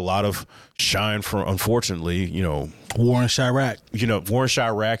 he got a lot of shine from, unfortunately, Warren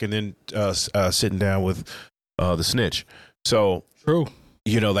Chirac, and then sitting down with the Snitch. So true,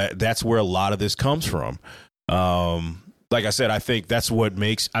 that's where a lot of this comes from. Like I said, I think that's what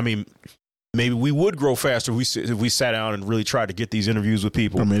makes, maybe we would grow faster if we sat down and really tried to get these interviews with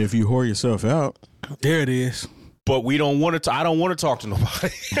people. If you whore yourself out. There it is. But we don't want to. I don't want to talk to nobody.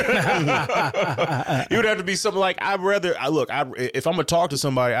 It would have to be something like, if I'm gonna talk to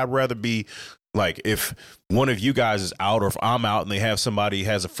somebody, I'd rather be like, if one of you guys is out, or if I'm out and they have somebody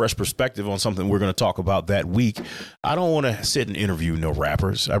has a fresh perspective on something we're going to talk about that week. I don't want to sit and interview no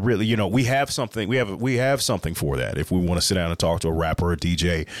rappers. I really, we have something. We have something for that. If we want to sit down and talk to a rapper or a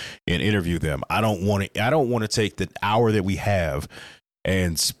DJ and interview them, I don't want to take the hour that we have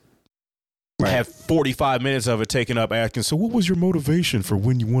and have 45 minutes of it taken up asking, so what was your motivation for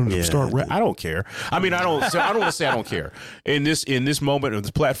when you wanted to start rap? I don't care. I don't want to say I don't care. In this moment of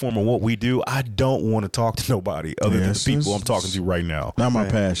this platform and what we do, I don't want to talk to nobody other than the people I'm talking to right now. Not my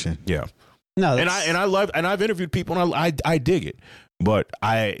passion. Yeah. No, and I've interviewed people, and I dig it. But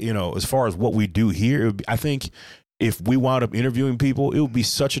as far as what we do here, I think if we wound up interviewing people, it would be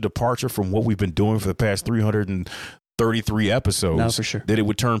such a departure from what we've been doing for the past 333 episodes that it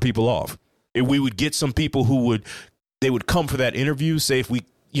would turn people off. If we would get some people who would come for that interview, say if we,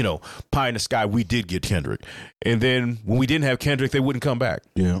 pie in the sky, we did get Kendrick. And then when we didn't have Kendrick, they wouldn't come back.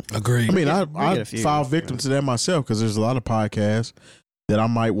 Yeah. Agreed. I fall victim to that myself, because there's a lot of podcasts that I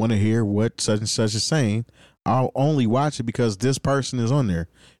might want to hear what such and such is saying. I'll only watch it because this person is on there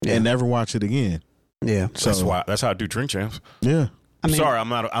and never watch it again. Yeah. So that's how I do Drink Champs. Yeah. Sorry, I'm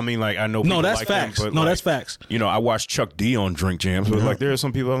not. I know. No, that's like facts. Them, but that's facts. I watched Chuck D on Drink Champs, but like there are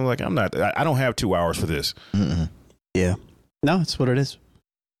some people I'm like, I'm not. I don't have 2 hours for this. Mm-mm. Yeah, no, it's what it is,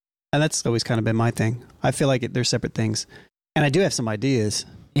 and that's always kind of been my thing. I feel like they're separate things, and I do have some ideas,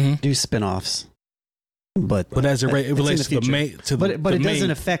 do spinoffs, but as it relates to the main, but it doesn't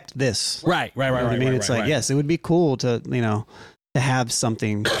affect this. Right. I mean, it's like yes, it would be cool to to have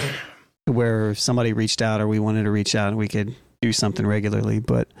something where somebody reached out or we wanted to reach out and we could do something regularly,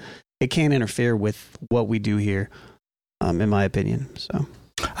 but it can't interfere with what we do here, in my opinion. So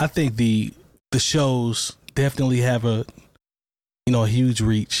I think the shows definitely have a huge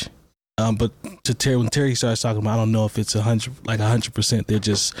reach. But when Terry starts talking about, I don't know if it's 100%. They're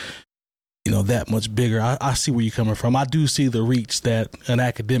just that much bigger. I see where you're coming from. I do see the reach that an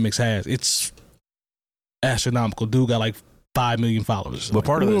Academics has. It's astronomical. Dude got like 5 million followers. But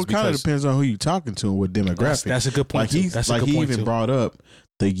part of it kind of depends on who you're talking to and what demographic. That's a good point. He even brought up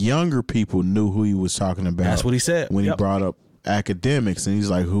the younger people knew who he was talking about. That's what he said when he brought up academics, and he's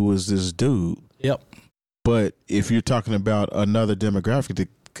like, who is this dude? Yep. But if you're talking about another demographic that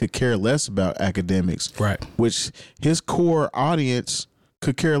could care less about academics, right? Which his core audience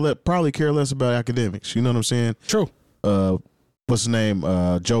could probably care less about academics. You know what I'm saying? True. What's his name?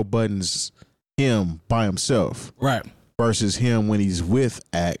 Joe Budden's him by himself, right? Versus him when he's with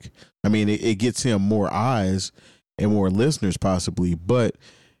ACT. I mean, it gets him more eyes and more listeners possibly, but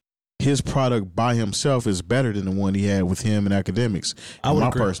his product by himself is better than the one he had with him and academics. In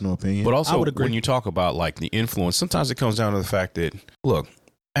my personal opinion. But also, when you talk about like the influence, sometimes it comes down to the fact that, look,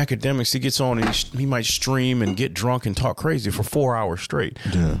 academics, he gets on and he might stream and get drunk and talk crazy for 4 hours straight.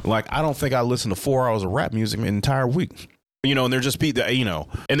 Yeah. Like, I don't think I listen to 4 hours of rap music an entire week. You know, and there just be, you know,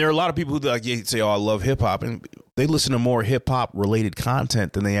 and there are a lot of people who like say, oh, I love hip hop, and they listen to more hip hop related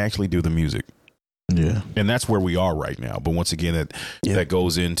content than they actually do the music. Yeah. And that's where we are right now. But once again, that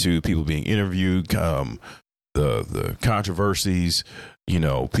goes into people being interviewed, the controversies, you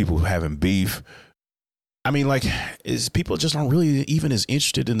know, people having beef. I mean, like, people just aren't really even as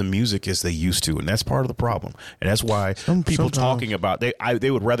interested in the music as they used to. And that's part of the problem. And that's why people talking about,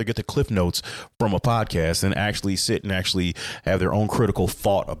 they would rather get the cliff notes from a podcast than actually sit and actually have their own critical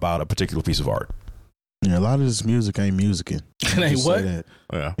thought about a particular piece of art. Yeah, a lot of this music ain't musicking. It ain't what?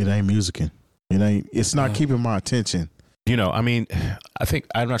 Yeah. It ain't musicking. It's not keeping my attention. You know, I mean,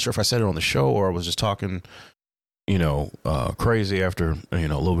 I'm not sure if I said it on the show or I was just talking, you know, crazy after, you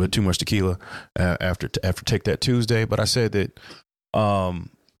know, a little bit too much tequila after Take That Tuesday. But I said that,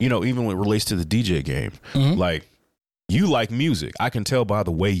 you know, even when it relates to the DJ game, like, you like music. I can tell by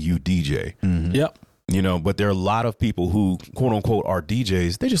the way you DJ. Mm-hmm. Yep. You know, but there are a lot of people who, quote unquote, are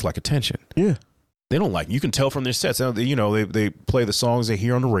DJs. They just like attention. Yeah. They don't like. You can tell from their sets. You know, they play the songs they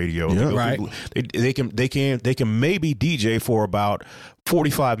hear on the radio. Yeah, right. They can maybe DJ for about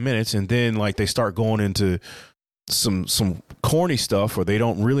 45 minutes, and then like they start going into some corny stuff, or they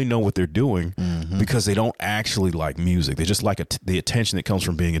don't really know what they're doing because they don't actually like music. They just like the attention that comes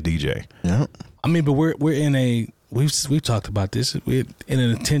from being a DJ. Yeah. I mean, but we're in we've talked about this. We're in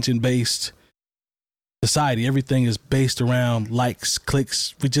an attention based society. Everything is based around likes,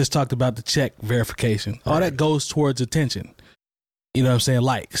 clicks. We just talked about the check verification. All that goes towards attention. You know what I'm saying?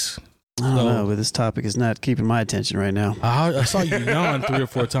 Likes. I don't know, but this topic is not keeping my attention right now. I saw you yawn 3 or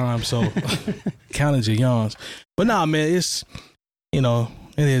 4 times, so counted your yawns. But nah, man, it's, you know,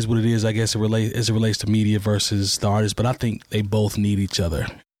 it is what it is. I guess as it relates to media versus the artists. But I think they both need each other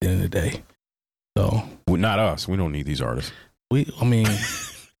at the end of the day. So, well, not us. We don't need these artists. We need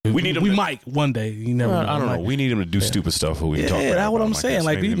them. We to, might one day. You never know. I don't know. We need them to do stupid stuff. Who we talk about. That's what I'm saying.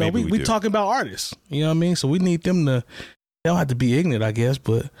 Like, you know, we talking about artists. You know what I mean? So we need them to. They don't have to be ignorant, I guess,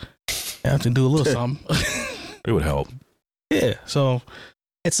 but they have to do a little something. It would help. Yeah. So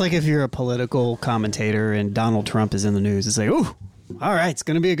it's like if you're a political commentator and Donald Trump is in the news. It's like, ooh, all right, it's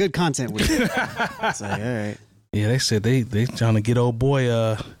going to be a good content week. It's like, all right. Yeah, they said they trying to get old boy.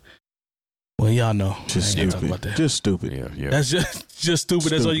 Well, y'all know. Just stupid. Just stupid. Yeah. That's just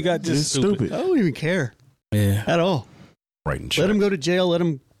stupid. That's all you got. Just stupid. I don't even care. Yeah. At all. Right. Let him go to jail. Let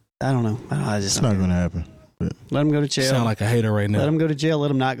him. I don't know. It's not going to happen. But let him go to jail. Sound like a hater right now. Let him go to jail. Let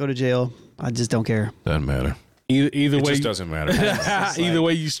him not go to jail. I just don't care. Doesn't matter. Either way, it just doesn't matter. Either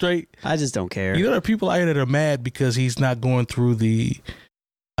way, you straight. I just don't care. You know, there are people out here that are mad because he's not going through the,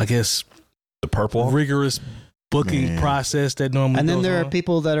 I guess, the purple rigorous booking process that normally. And then goes there on. are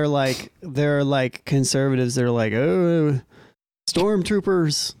people that are like conservatives that are like, oh,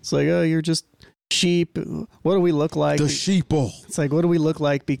 stormtroopers. It's like, oh, you're just sheep. What do we look like? The sheeple. It's like, what do we look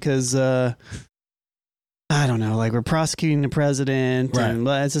like? Because I don't know. Like, we're prosecuting the president, right. And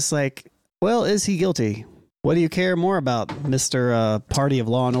it's just like, well, is he guilty? What do you care more about, Mr. Party of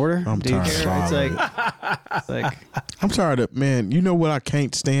Law and Order? I'm tired. It's like I'm tired of, man. You know what I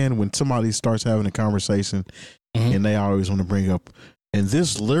can't stand when somebody starts having a conversation and they always want to bring up, and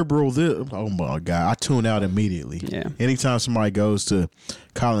this liberal, oh my God, I tune out immediately. Yeah. Anytime somebody goes to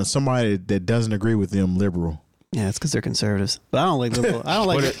calling somebody that doesn't agree with them liberal. Yeah, it's because they're conservatives. But I don't like liberals. I don't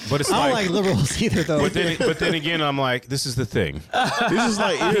like liberals either, though. But then again, I'm like, this is the thing. This is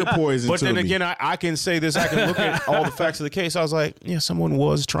like ear poison. But then again, I can say this. I can look at all the facts of the case. I was like, yeah, someone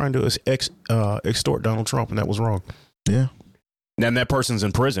was trying to extort Donald Trump, and that was wrong. Yeah. And that person's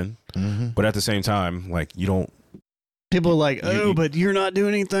in prison. But at the same time, like, you don't. People are like, but you're not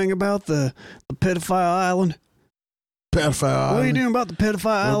doing anything about the pedophile island. Pedophile. What are you doing about the pedophile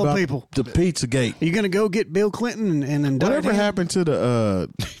island people? The Pizzagate. Are you going to go get Bill Clinton and indict Whatever him? happened to the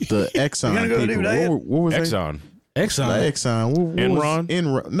Exxon gonna go people? do that? What was Exxon. Exxon. What Enron?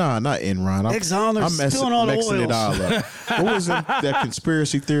 Enron. Nah, not Enron. Exxon, they're stealing all the mixing oils. it all up. What was that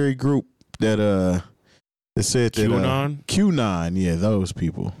conspiracy theory group that It said that QAnon? Yeah, those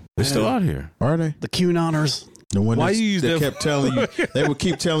people. They're still out here. Are they? The QAnoners. The one Why you use that them? kept telling you, they would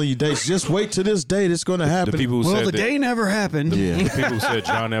keep telling you dates. Just wait till this date. It's going to happen. The people who Well, said the that, day never happened. Yeah. the people who said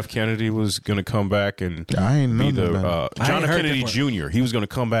John F. Kennedy was going to come back and I ain't be know the about I John ain't F. heard Kennedy that Jr. He was going to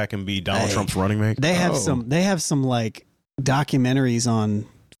come back and be Donald Trump's running mate. They have some like documentaries on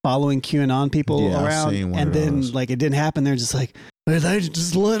following QAnon people Yeah, I've around, seen one and of then those. like it didn't happen. They're just like, "Well, they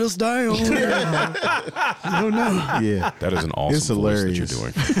just let us down." I don't know. Yeah. That is an awesome It's voice that you're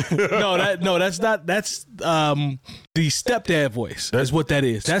hilarious. doing. That's not. That's the stepdad voice. That's what that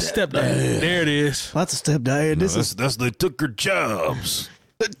is. That's stepdad. There it is. That's a stepdad. This is That's they took her jobs.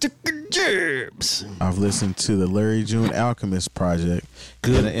 Jibs. I've listened to the Larry June Alchemist Project.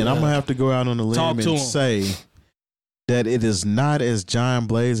 And I'm going to have to go out on a Talk limb to and him. say that it is not as Giant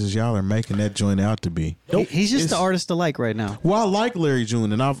Blaze as y'all are making that joint out to be. He's just It's- the artist to like right now. Well, I like Larry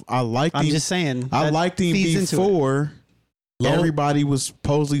June, and I liked him. I'm just saying. I that liked him feeds into it. before everybody was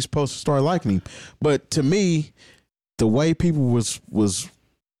supposed to start liking him. But to me, the way people was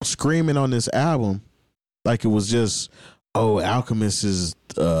screaming on this album, like it was just, oh, Alchemist is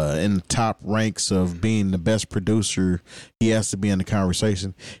in the top ranks of being the best producer. He has to be in the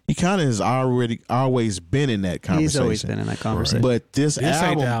conversation. He kind of has always been in that conversation. He's always been in that conversation. But this ain't the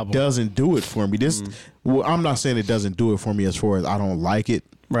album album. doesn't do it for me. Well, I'm not saying it doesn't do it for me as far as I don't like it.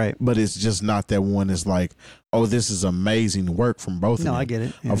 Right. But it's just not that one that's like, oh, this is amazing work from both of them. No, I get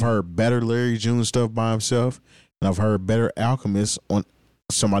it. Yeah. I've heard better Larry June stuff by himself, and I've heard better Alchemist on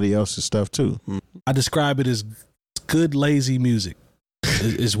somebody else's stuff too. I describe it as good lazy music.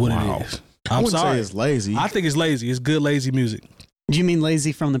 Is what it is. I I'm wouldn't sorry. say it's lazy. I think it's lazy. It's good lazy music. Do you mean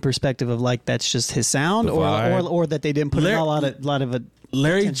lazy from the perspective of like that's just his sound, The or vibe. that they didn't put in a lot of it?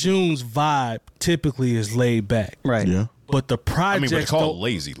 Larry June's vibe typically is laid back, Right. Yeah. but the I mean, projects but they call it don't.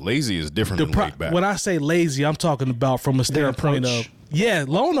 lazy. Lazy is different The than pro- laid back. when I say lazy, I'm talking about from a standpoint approach. of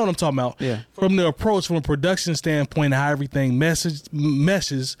Lone know what I'm talking about. Yeah. From the approach, from a production standpoint, how everything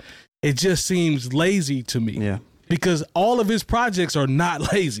meshes, it just seems lazy to me. Yeah. Because all of his projects are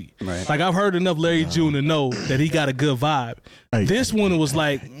not lazy. Right. Like I've heard enough Larry June to know that he got a good vibe. Hey. This one was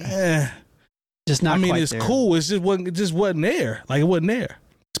like, Just not. I mean, quite it's there. cool. It just wasn't there. Like it wasn't there.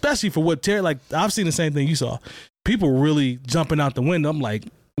 Especially for what Terry. Like I've seen the same thing you saw. People really jumping out the window. I'm like,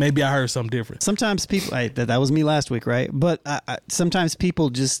 maybe I heard something different. Sometimes people. That was me last week, right? But sometimes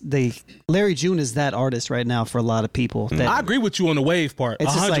people Larry June is that artist right now for a lot of people. That I agree with you on the wave part.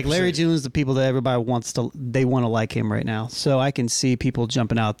 It's just like 100%. Larry June is the people that everybody wants to. They want to like him right now. So I can see people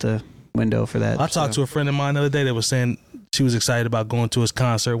jumping out the window for that. I talked to a friend of mine the other day that was saying she was excited about going to his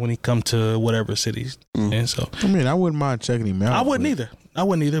concert when he come to whatever cities. And so I mean, I wouldn't mind checking him out. I wouldn't either.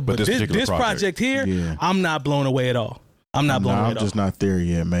 But this this particular project here, Yeah. I'm not blown away at all. I'm not blown away I'm at all. just not there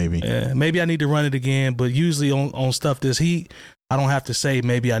yet. Maybe. Yeah, maybe I need to run it again, but usually on stuff this heat, I don't have to say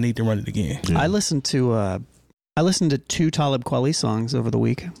maybe I need to run it again. Yeah. I listened to 2 Talib Kweli songs over the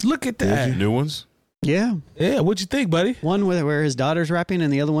week. Look at that. New ones? Yeah, Yeah, what'd you think, buddy? one where his daughter's rapping,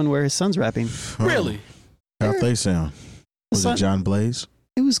 and the other one where his son's rapping. Really? How'd they sound? Was Son- it John Blaze?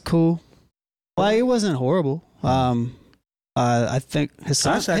 It was cool. Like it wasn't horrible. I think That's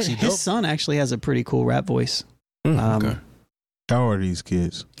actually dope. his son actually has a pretty cool rap voice. Okay. How are these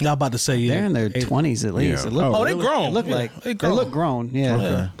kids? Y'all about to say yeah. They're in their 20s at least. Yeah. It looked, Oh, they grown. It looked Yeah, like they they grown. look grown. Yeah.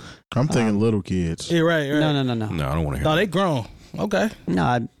 Okay. I'm thinking little kids. Yeah, right. No. No, I don't want to hear No, that. they grown. Okay.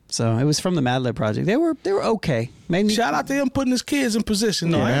 No. So it was from the Mad Lib project. They were okay. Made me Shout out to him putting his kids in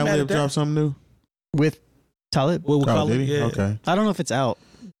position. No, I ain't Ad mad Lib at that. dropped something new? with Talib. What we Oh, call did it? he? Yeah. Okay. I don't know if it's out.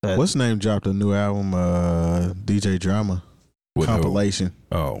 But What's the name dropped a new album? DJ Drama With who? compilation.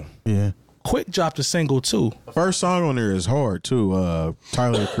 Oh. Yeah. Quick dropped a single too. First song on there is hard too.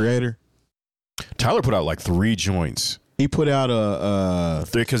 Tyler the Creator. Tyler put out like 3 joints. He put out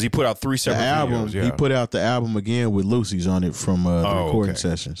Because he put out 3 the separate album. videos. Yeah. He put out the album again with Lucy's on it from the recording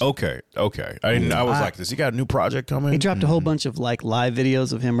sessions. Okay. I was like, does he got a new project coming? he dropped a whole bunch of like live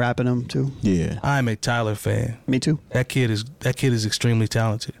videos of him rapping them too. Yeah. I'm a Tyler fan. Me too. That kid is extremely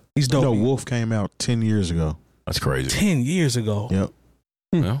talented. He's You dope. know, Wolf came out 10 years ago. That's crazy. 10 years ago. Yep.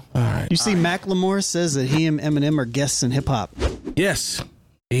 Well, All right. You see, Macklemore says that he and Eminem are guests in hip hop. Yes.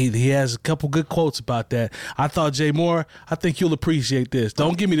 He has a couple good quotes about that. I thought, Jay Moore, I think you'll appreciate this.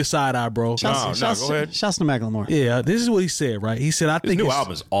 Don't give me the side eye, bro. go ahead. Shouts to Macklemore. Yeah, this is what he said, right? He said, I his think new it's-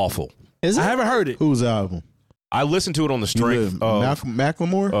 album is awful. Is it? I haven't heard it. Whose album? I listened to it on the strength of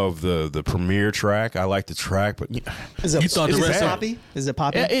Macklemore? the premiere track. I like the track, but Is it, You thought the is it rest of- poppy? Is it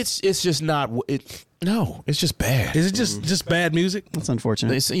poppy? yeah, it's just not it. No, it's just bad. Is it just bad music? That's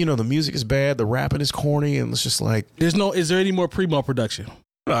unfortunate. It's, the music is bad. The rapping is corny, and it's just like Is there any more Primo production?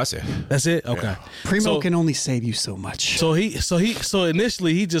 No, that's it. That's it. Okay. Yeah. Primo can only save you so much. So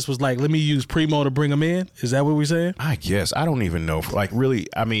initially he just was like, let me use Primo to bring him in. Is that what we're saying? I guess. I don't even know. Like, really,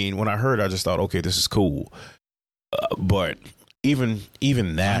 I mean, when I heard it, I just thought, okay, this is cool. But even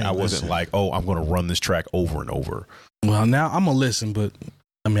that, I wasn't like, oh, I'm going to run this track over and over. Well, now I'm going to listen, but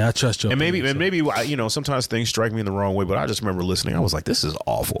I mean, I trust you. And maybe, you know, sometimes things strike me in the wrong way, but I just remember listening. I was like, this is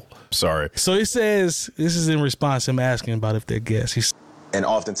awful. Sorry. So he says, this is in response to him asking about if they're guests. And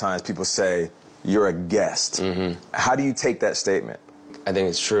oftentimes people say, you're a guest. Mm-hmm. How do you take that statement? I think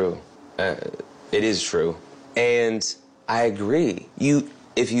it's true. It is true. And I agree.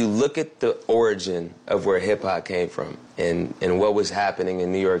 If you look at the origin of where hip-hop came from and what was happening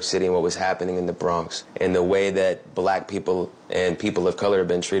in New York City and what was happening in the Bronx and the way that black people and people of color have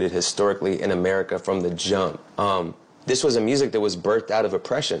been treated historically in America from the jump, this was a music that was birthed out of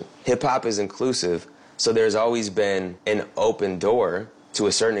oppression. Hip-hop is inclusive, so there's always been an open door to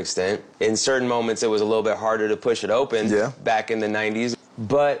a certain extent. In certain moments, it was a little bit harder to push it open back in the 90s.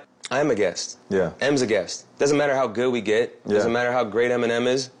 But I'm a guest. Yeah. M's a guest. Doesn't matter how good we get. Doesn't matter how great Eminem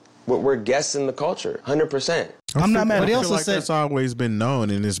is. We're guests in the culture, 100%. I'm not mad. But he also said that's always been known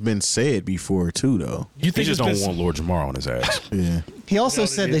and it's been said before too, though. You think he just don't want Lord Jamar on his ass? Yeah. He also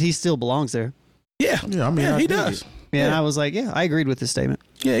said that he still belongs there. Yeah. Yeah. I mean, he does. Yeah, and I was like, yeah, I agreed with this statement.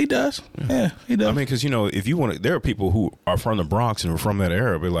 Yeah, he does. Yeah, he does. I mean, because, you know, if you want to, there are people who are from the Bronx and are from that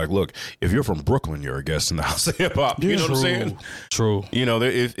era, be like, look, if you're from Brooklyn, you're a guest in the house of hip hop. You know what I'm saying? True. You know,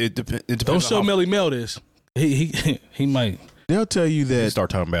 it depends. Don't show Melly Mel this. He might. They'll tell you that. Start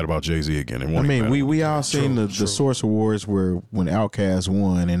talking bad about Jay-Z again. I mean, we all seen the Source Awards where when Outkast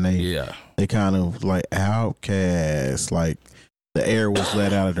won and they kind of like Outkast, like the air was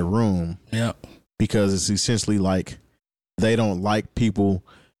let out of the room. Yeah. Because it's essentially like they don't like people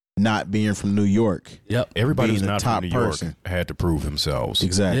not being from New York. Yep. Everybody who's not from New York had to prove themselves.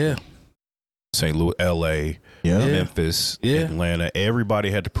 Exactly. Yeah. St. Louis, L.A., Memphis, Atlanta. Everybody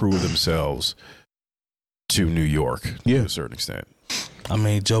had to prove themselves to New York to a certain extent. I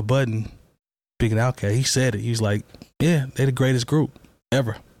mean, Joe Budden, speaking of Outkast, he said it. He's like, yeah, they're the greatest group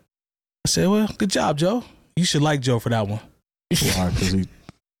ever. I said, well, good job, Joe. You should like Joe for that one. Why? Because he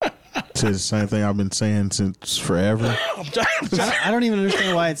said the same thing I've been saying since forever. I don't even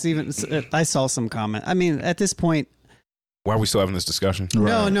understand why it's even. I saw some comment. I mean, at this point, why are we still having this discussion?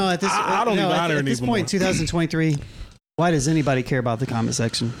 No, at this. I don't even honor at this point, 2023. Why does anybody care about the comment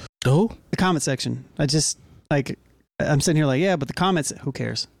section? Who? The comment section. I just like. I'm sitting here like, yeah, but the comments. Who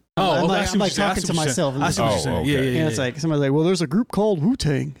cares? I'm like talking to myself. I see what you're saying. Yeah. And it's like somebody's like, well, there's a group called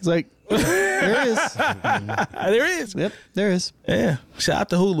Wu-Tang. It's like. There is. There is. Yep, there is. Yeah. Shout out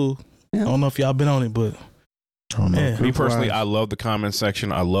to Hulu. Yeah. I don't know if y'all been on it, but me personally, I love the comment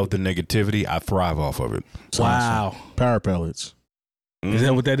section. I love the negativity. I thrive off of it. Wow. Awesome. Power pellets. Is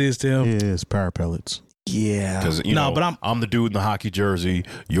that what that is, Tim? Yeah, it's power pellets. Yeah. Because but I'm the dude in the hockey jersey.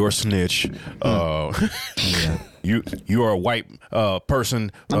 You're a snitch. You are a white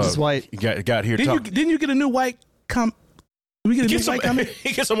person. I'm just white. Got here. Didn't you get a new white comment? We get a new white comment.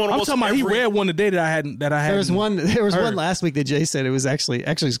 He gets someone. I'm talking about he read one today that I hadn't. There was one last week that Jay said. It was actually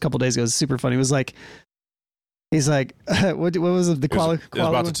a couple days ago. It was super funny. It was like. He's like, what was it? The quality. It was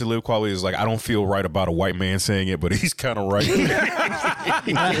about to live quality. Is like, I don't feel right about a white man saying it, but he's kind of right.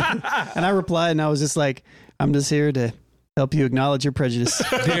 And I replied, and I was just like, I'm just here to help you acknowledge your prejudice.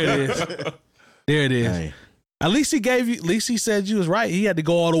 There it is. Hey. At least he said you was right. He had to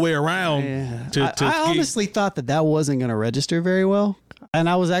go all the way around. Yeah. I honestly thought that wasn't going to register very well. And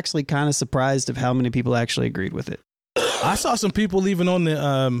I was actually kind of surprised of how many people actually agreed with it. I saw some people even on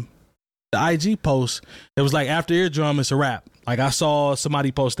the IG post. It was like, after eardrum, it's a wrap. Like I saw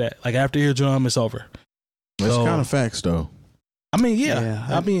somebody post that. Like after eardrum, it's over. That's kind of facts, though. I mean, yeah.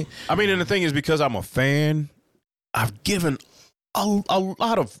 I mean, and the thing is, because I'm a fan, I've given a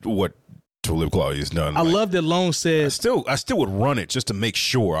lot of what To Live Quality has done. I love that Lone said. I still would run it just to make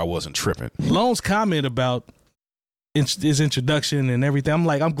sure I wasn't tripping. Lone's comment about his introduction and everything. I'm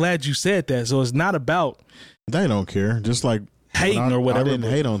like, I'm glad you said that. So it's not about. They don't care. Just like hating or whatever. I didn't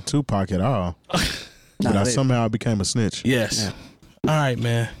hate on Tupac at all. But somehow I became a snitch. Yes. Yeah. All right,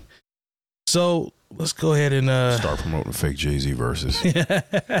 man. So let's go ahead and start promoting fake Jay-Z verses.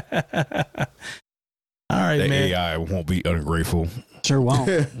 All right, the man. AI won't be ungrateful. Sure won't.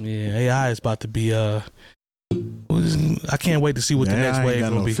 Yeah, AI is about to be I can't wait to see what the next wave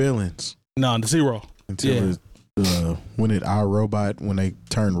will be. Feelings. No, the zero. Until when it iRobot, when they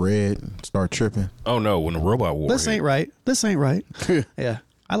turn red and start tripping. Oh no, when the robot war. This ain't right. Yeah.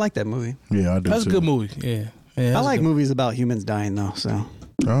 I like that movie. Yeah, I do. That's a good movie. Yeah. I like movies about humans dying though, so.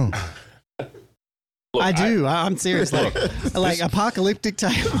 Oh. Look, I do. I'm serious. Like apocalyptic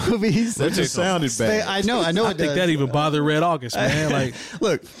type movies. That just sounded bad. I know. I think that even bothered Red August, man. Like,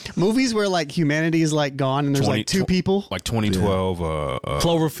 look, movies where like humanity is like gone and there's like two people. Like 2012.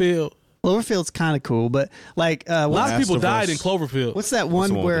 Cloverfield. Cloverfield's kind of cool, but like a lot of people died in Cloverfield. What's that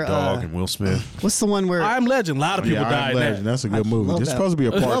one where with the dog and Will Smith? What's the one where I Am Legend? A lot of people died. Legend. That's a good movie. There's supposed to be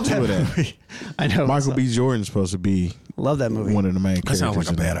a part 2 of that. I know Michael B. Jordan's supposed to be. Love that movie. One of the main characters. That sounds like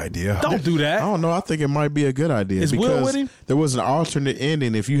a bad idea. Don't do that. I don't know. I think it might be a good idea. Is Will with him? There was an alternate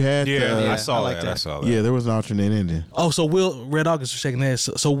ending. If you had, I saw that. I saw that. Yeah, there was an alternate ending. Oh, so Red August was shaking their head.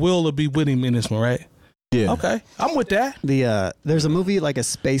 So Will will be with him in this one, right? Yeah. Okay, I'm with that. There's a movie, like a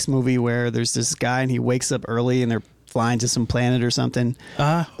space movie, where there's this guy and he wakes up early and they're flying to some planet or something.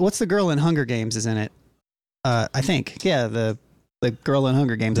 What's the girl in Hunger Games is in it? I think. Yeah, the girl in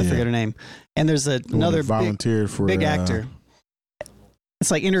Hunger Games. I forget her name. And there's another big actor. It's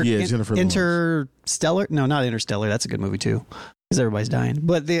like Interstellar. No, not Interstellar. That's a good movie too, because everybody's dying.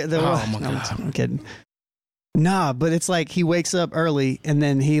 But the my God. I'm kidding. Nah, but it's like he wakes up early and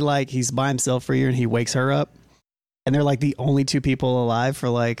then he's by himself for a year and he wakes her up, and they're like the only two people alive for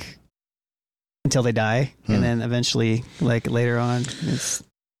like until they die, and then eventually like later on it's.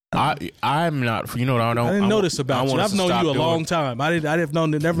 I'm not. You know what I don't. I didn't know this about you. I've known you a long time. I have never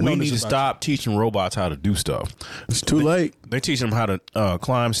known this. We need to stop teaching robots how to do stuff. It's too late. They teach them how to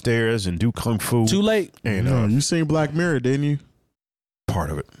climb stairs and do kung fu. Too late. And you seen Black Mirror, didn't you? Part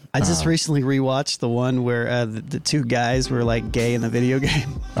of it. I just recently rewatched the one where the two guys were like gay in the video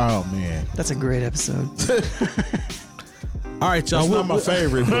game. Oh man, that's a great episode. All right, y'all. That's not my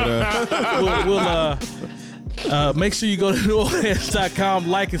favorite, but we'll make sure you go to NOH.com,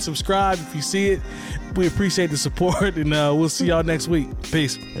 like and subscribe if you see it. We appreciate the support, and we'll see y'all next week.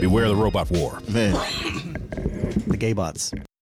 Peace. Beware the robot war, man. The gay bots.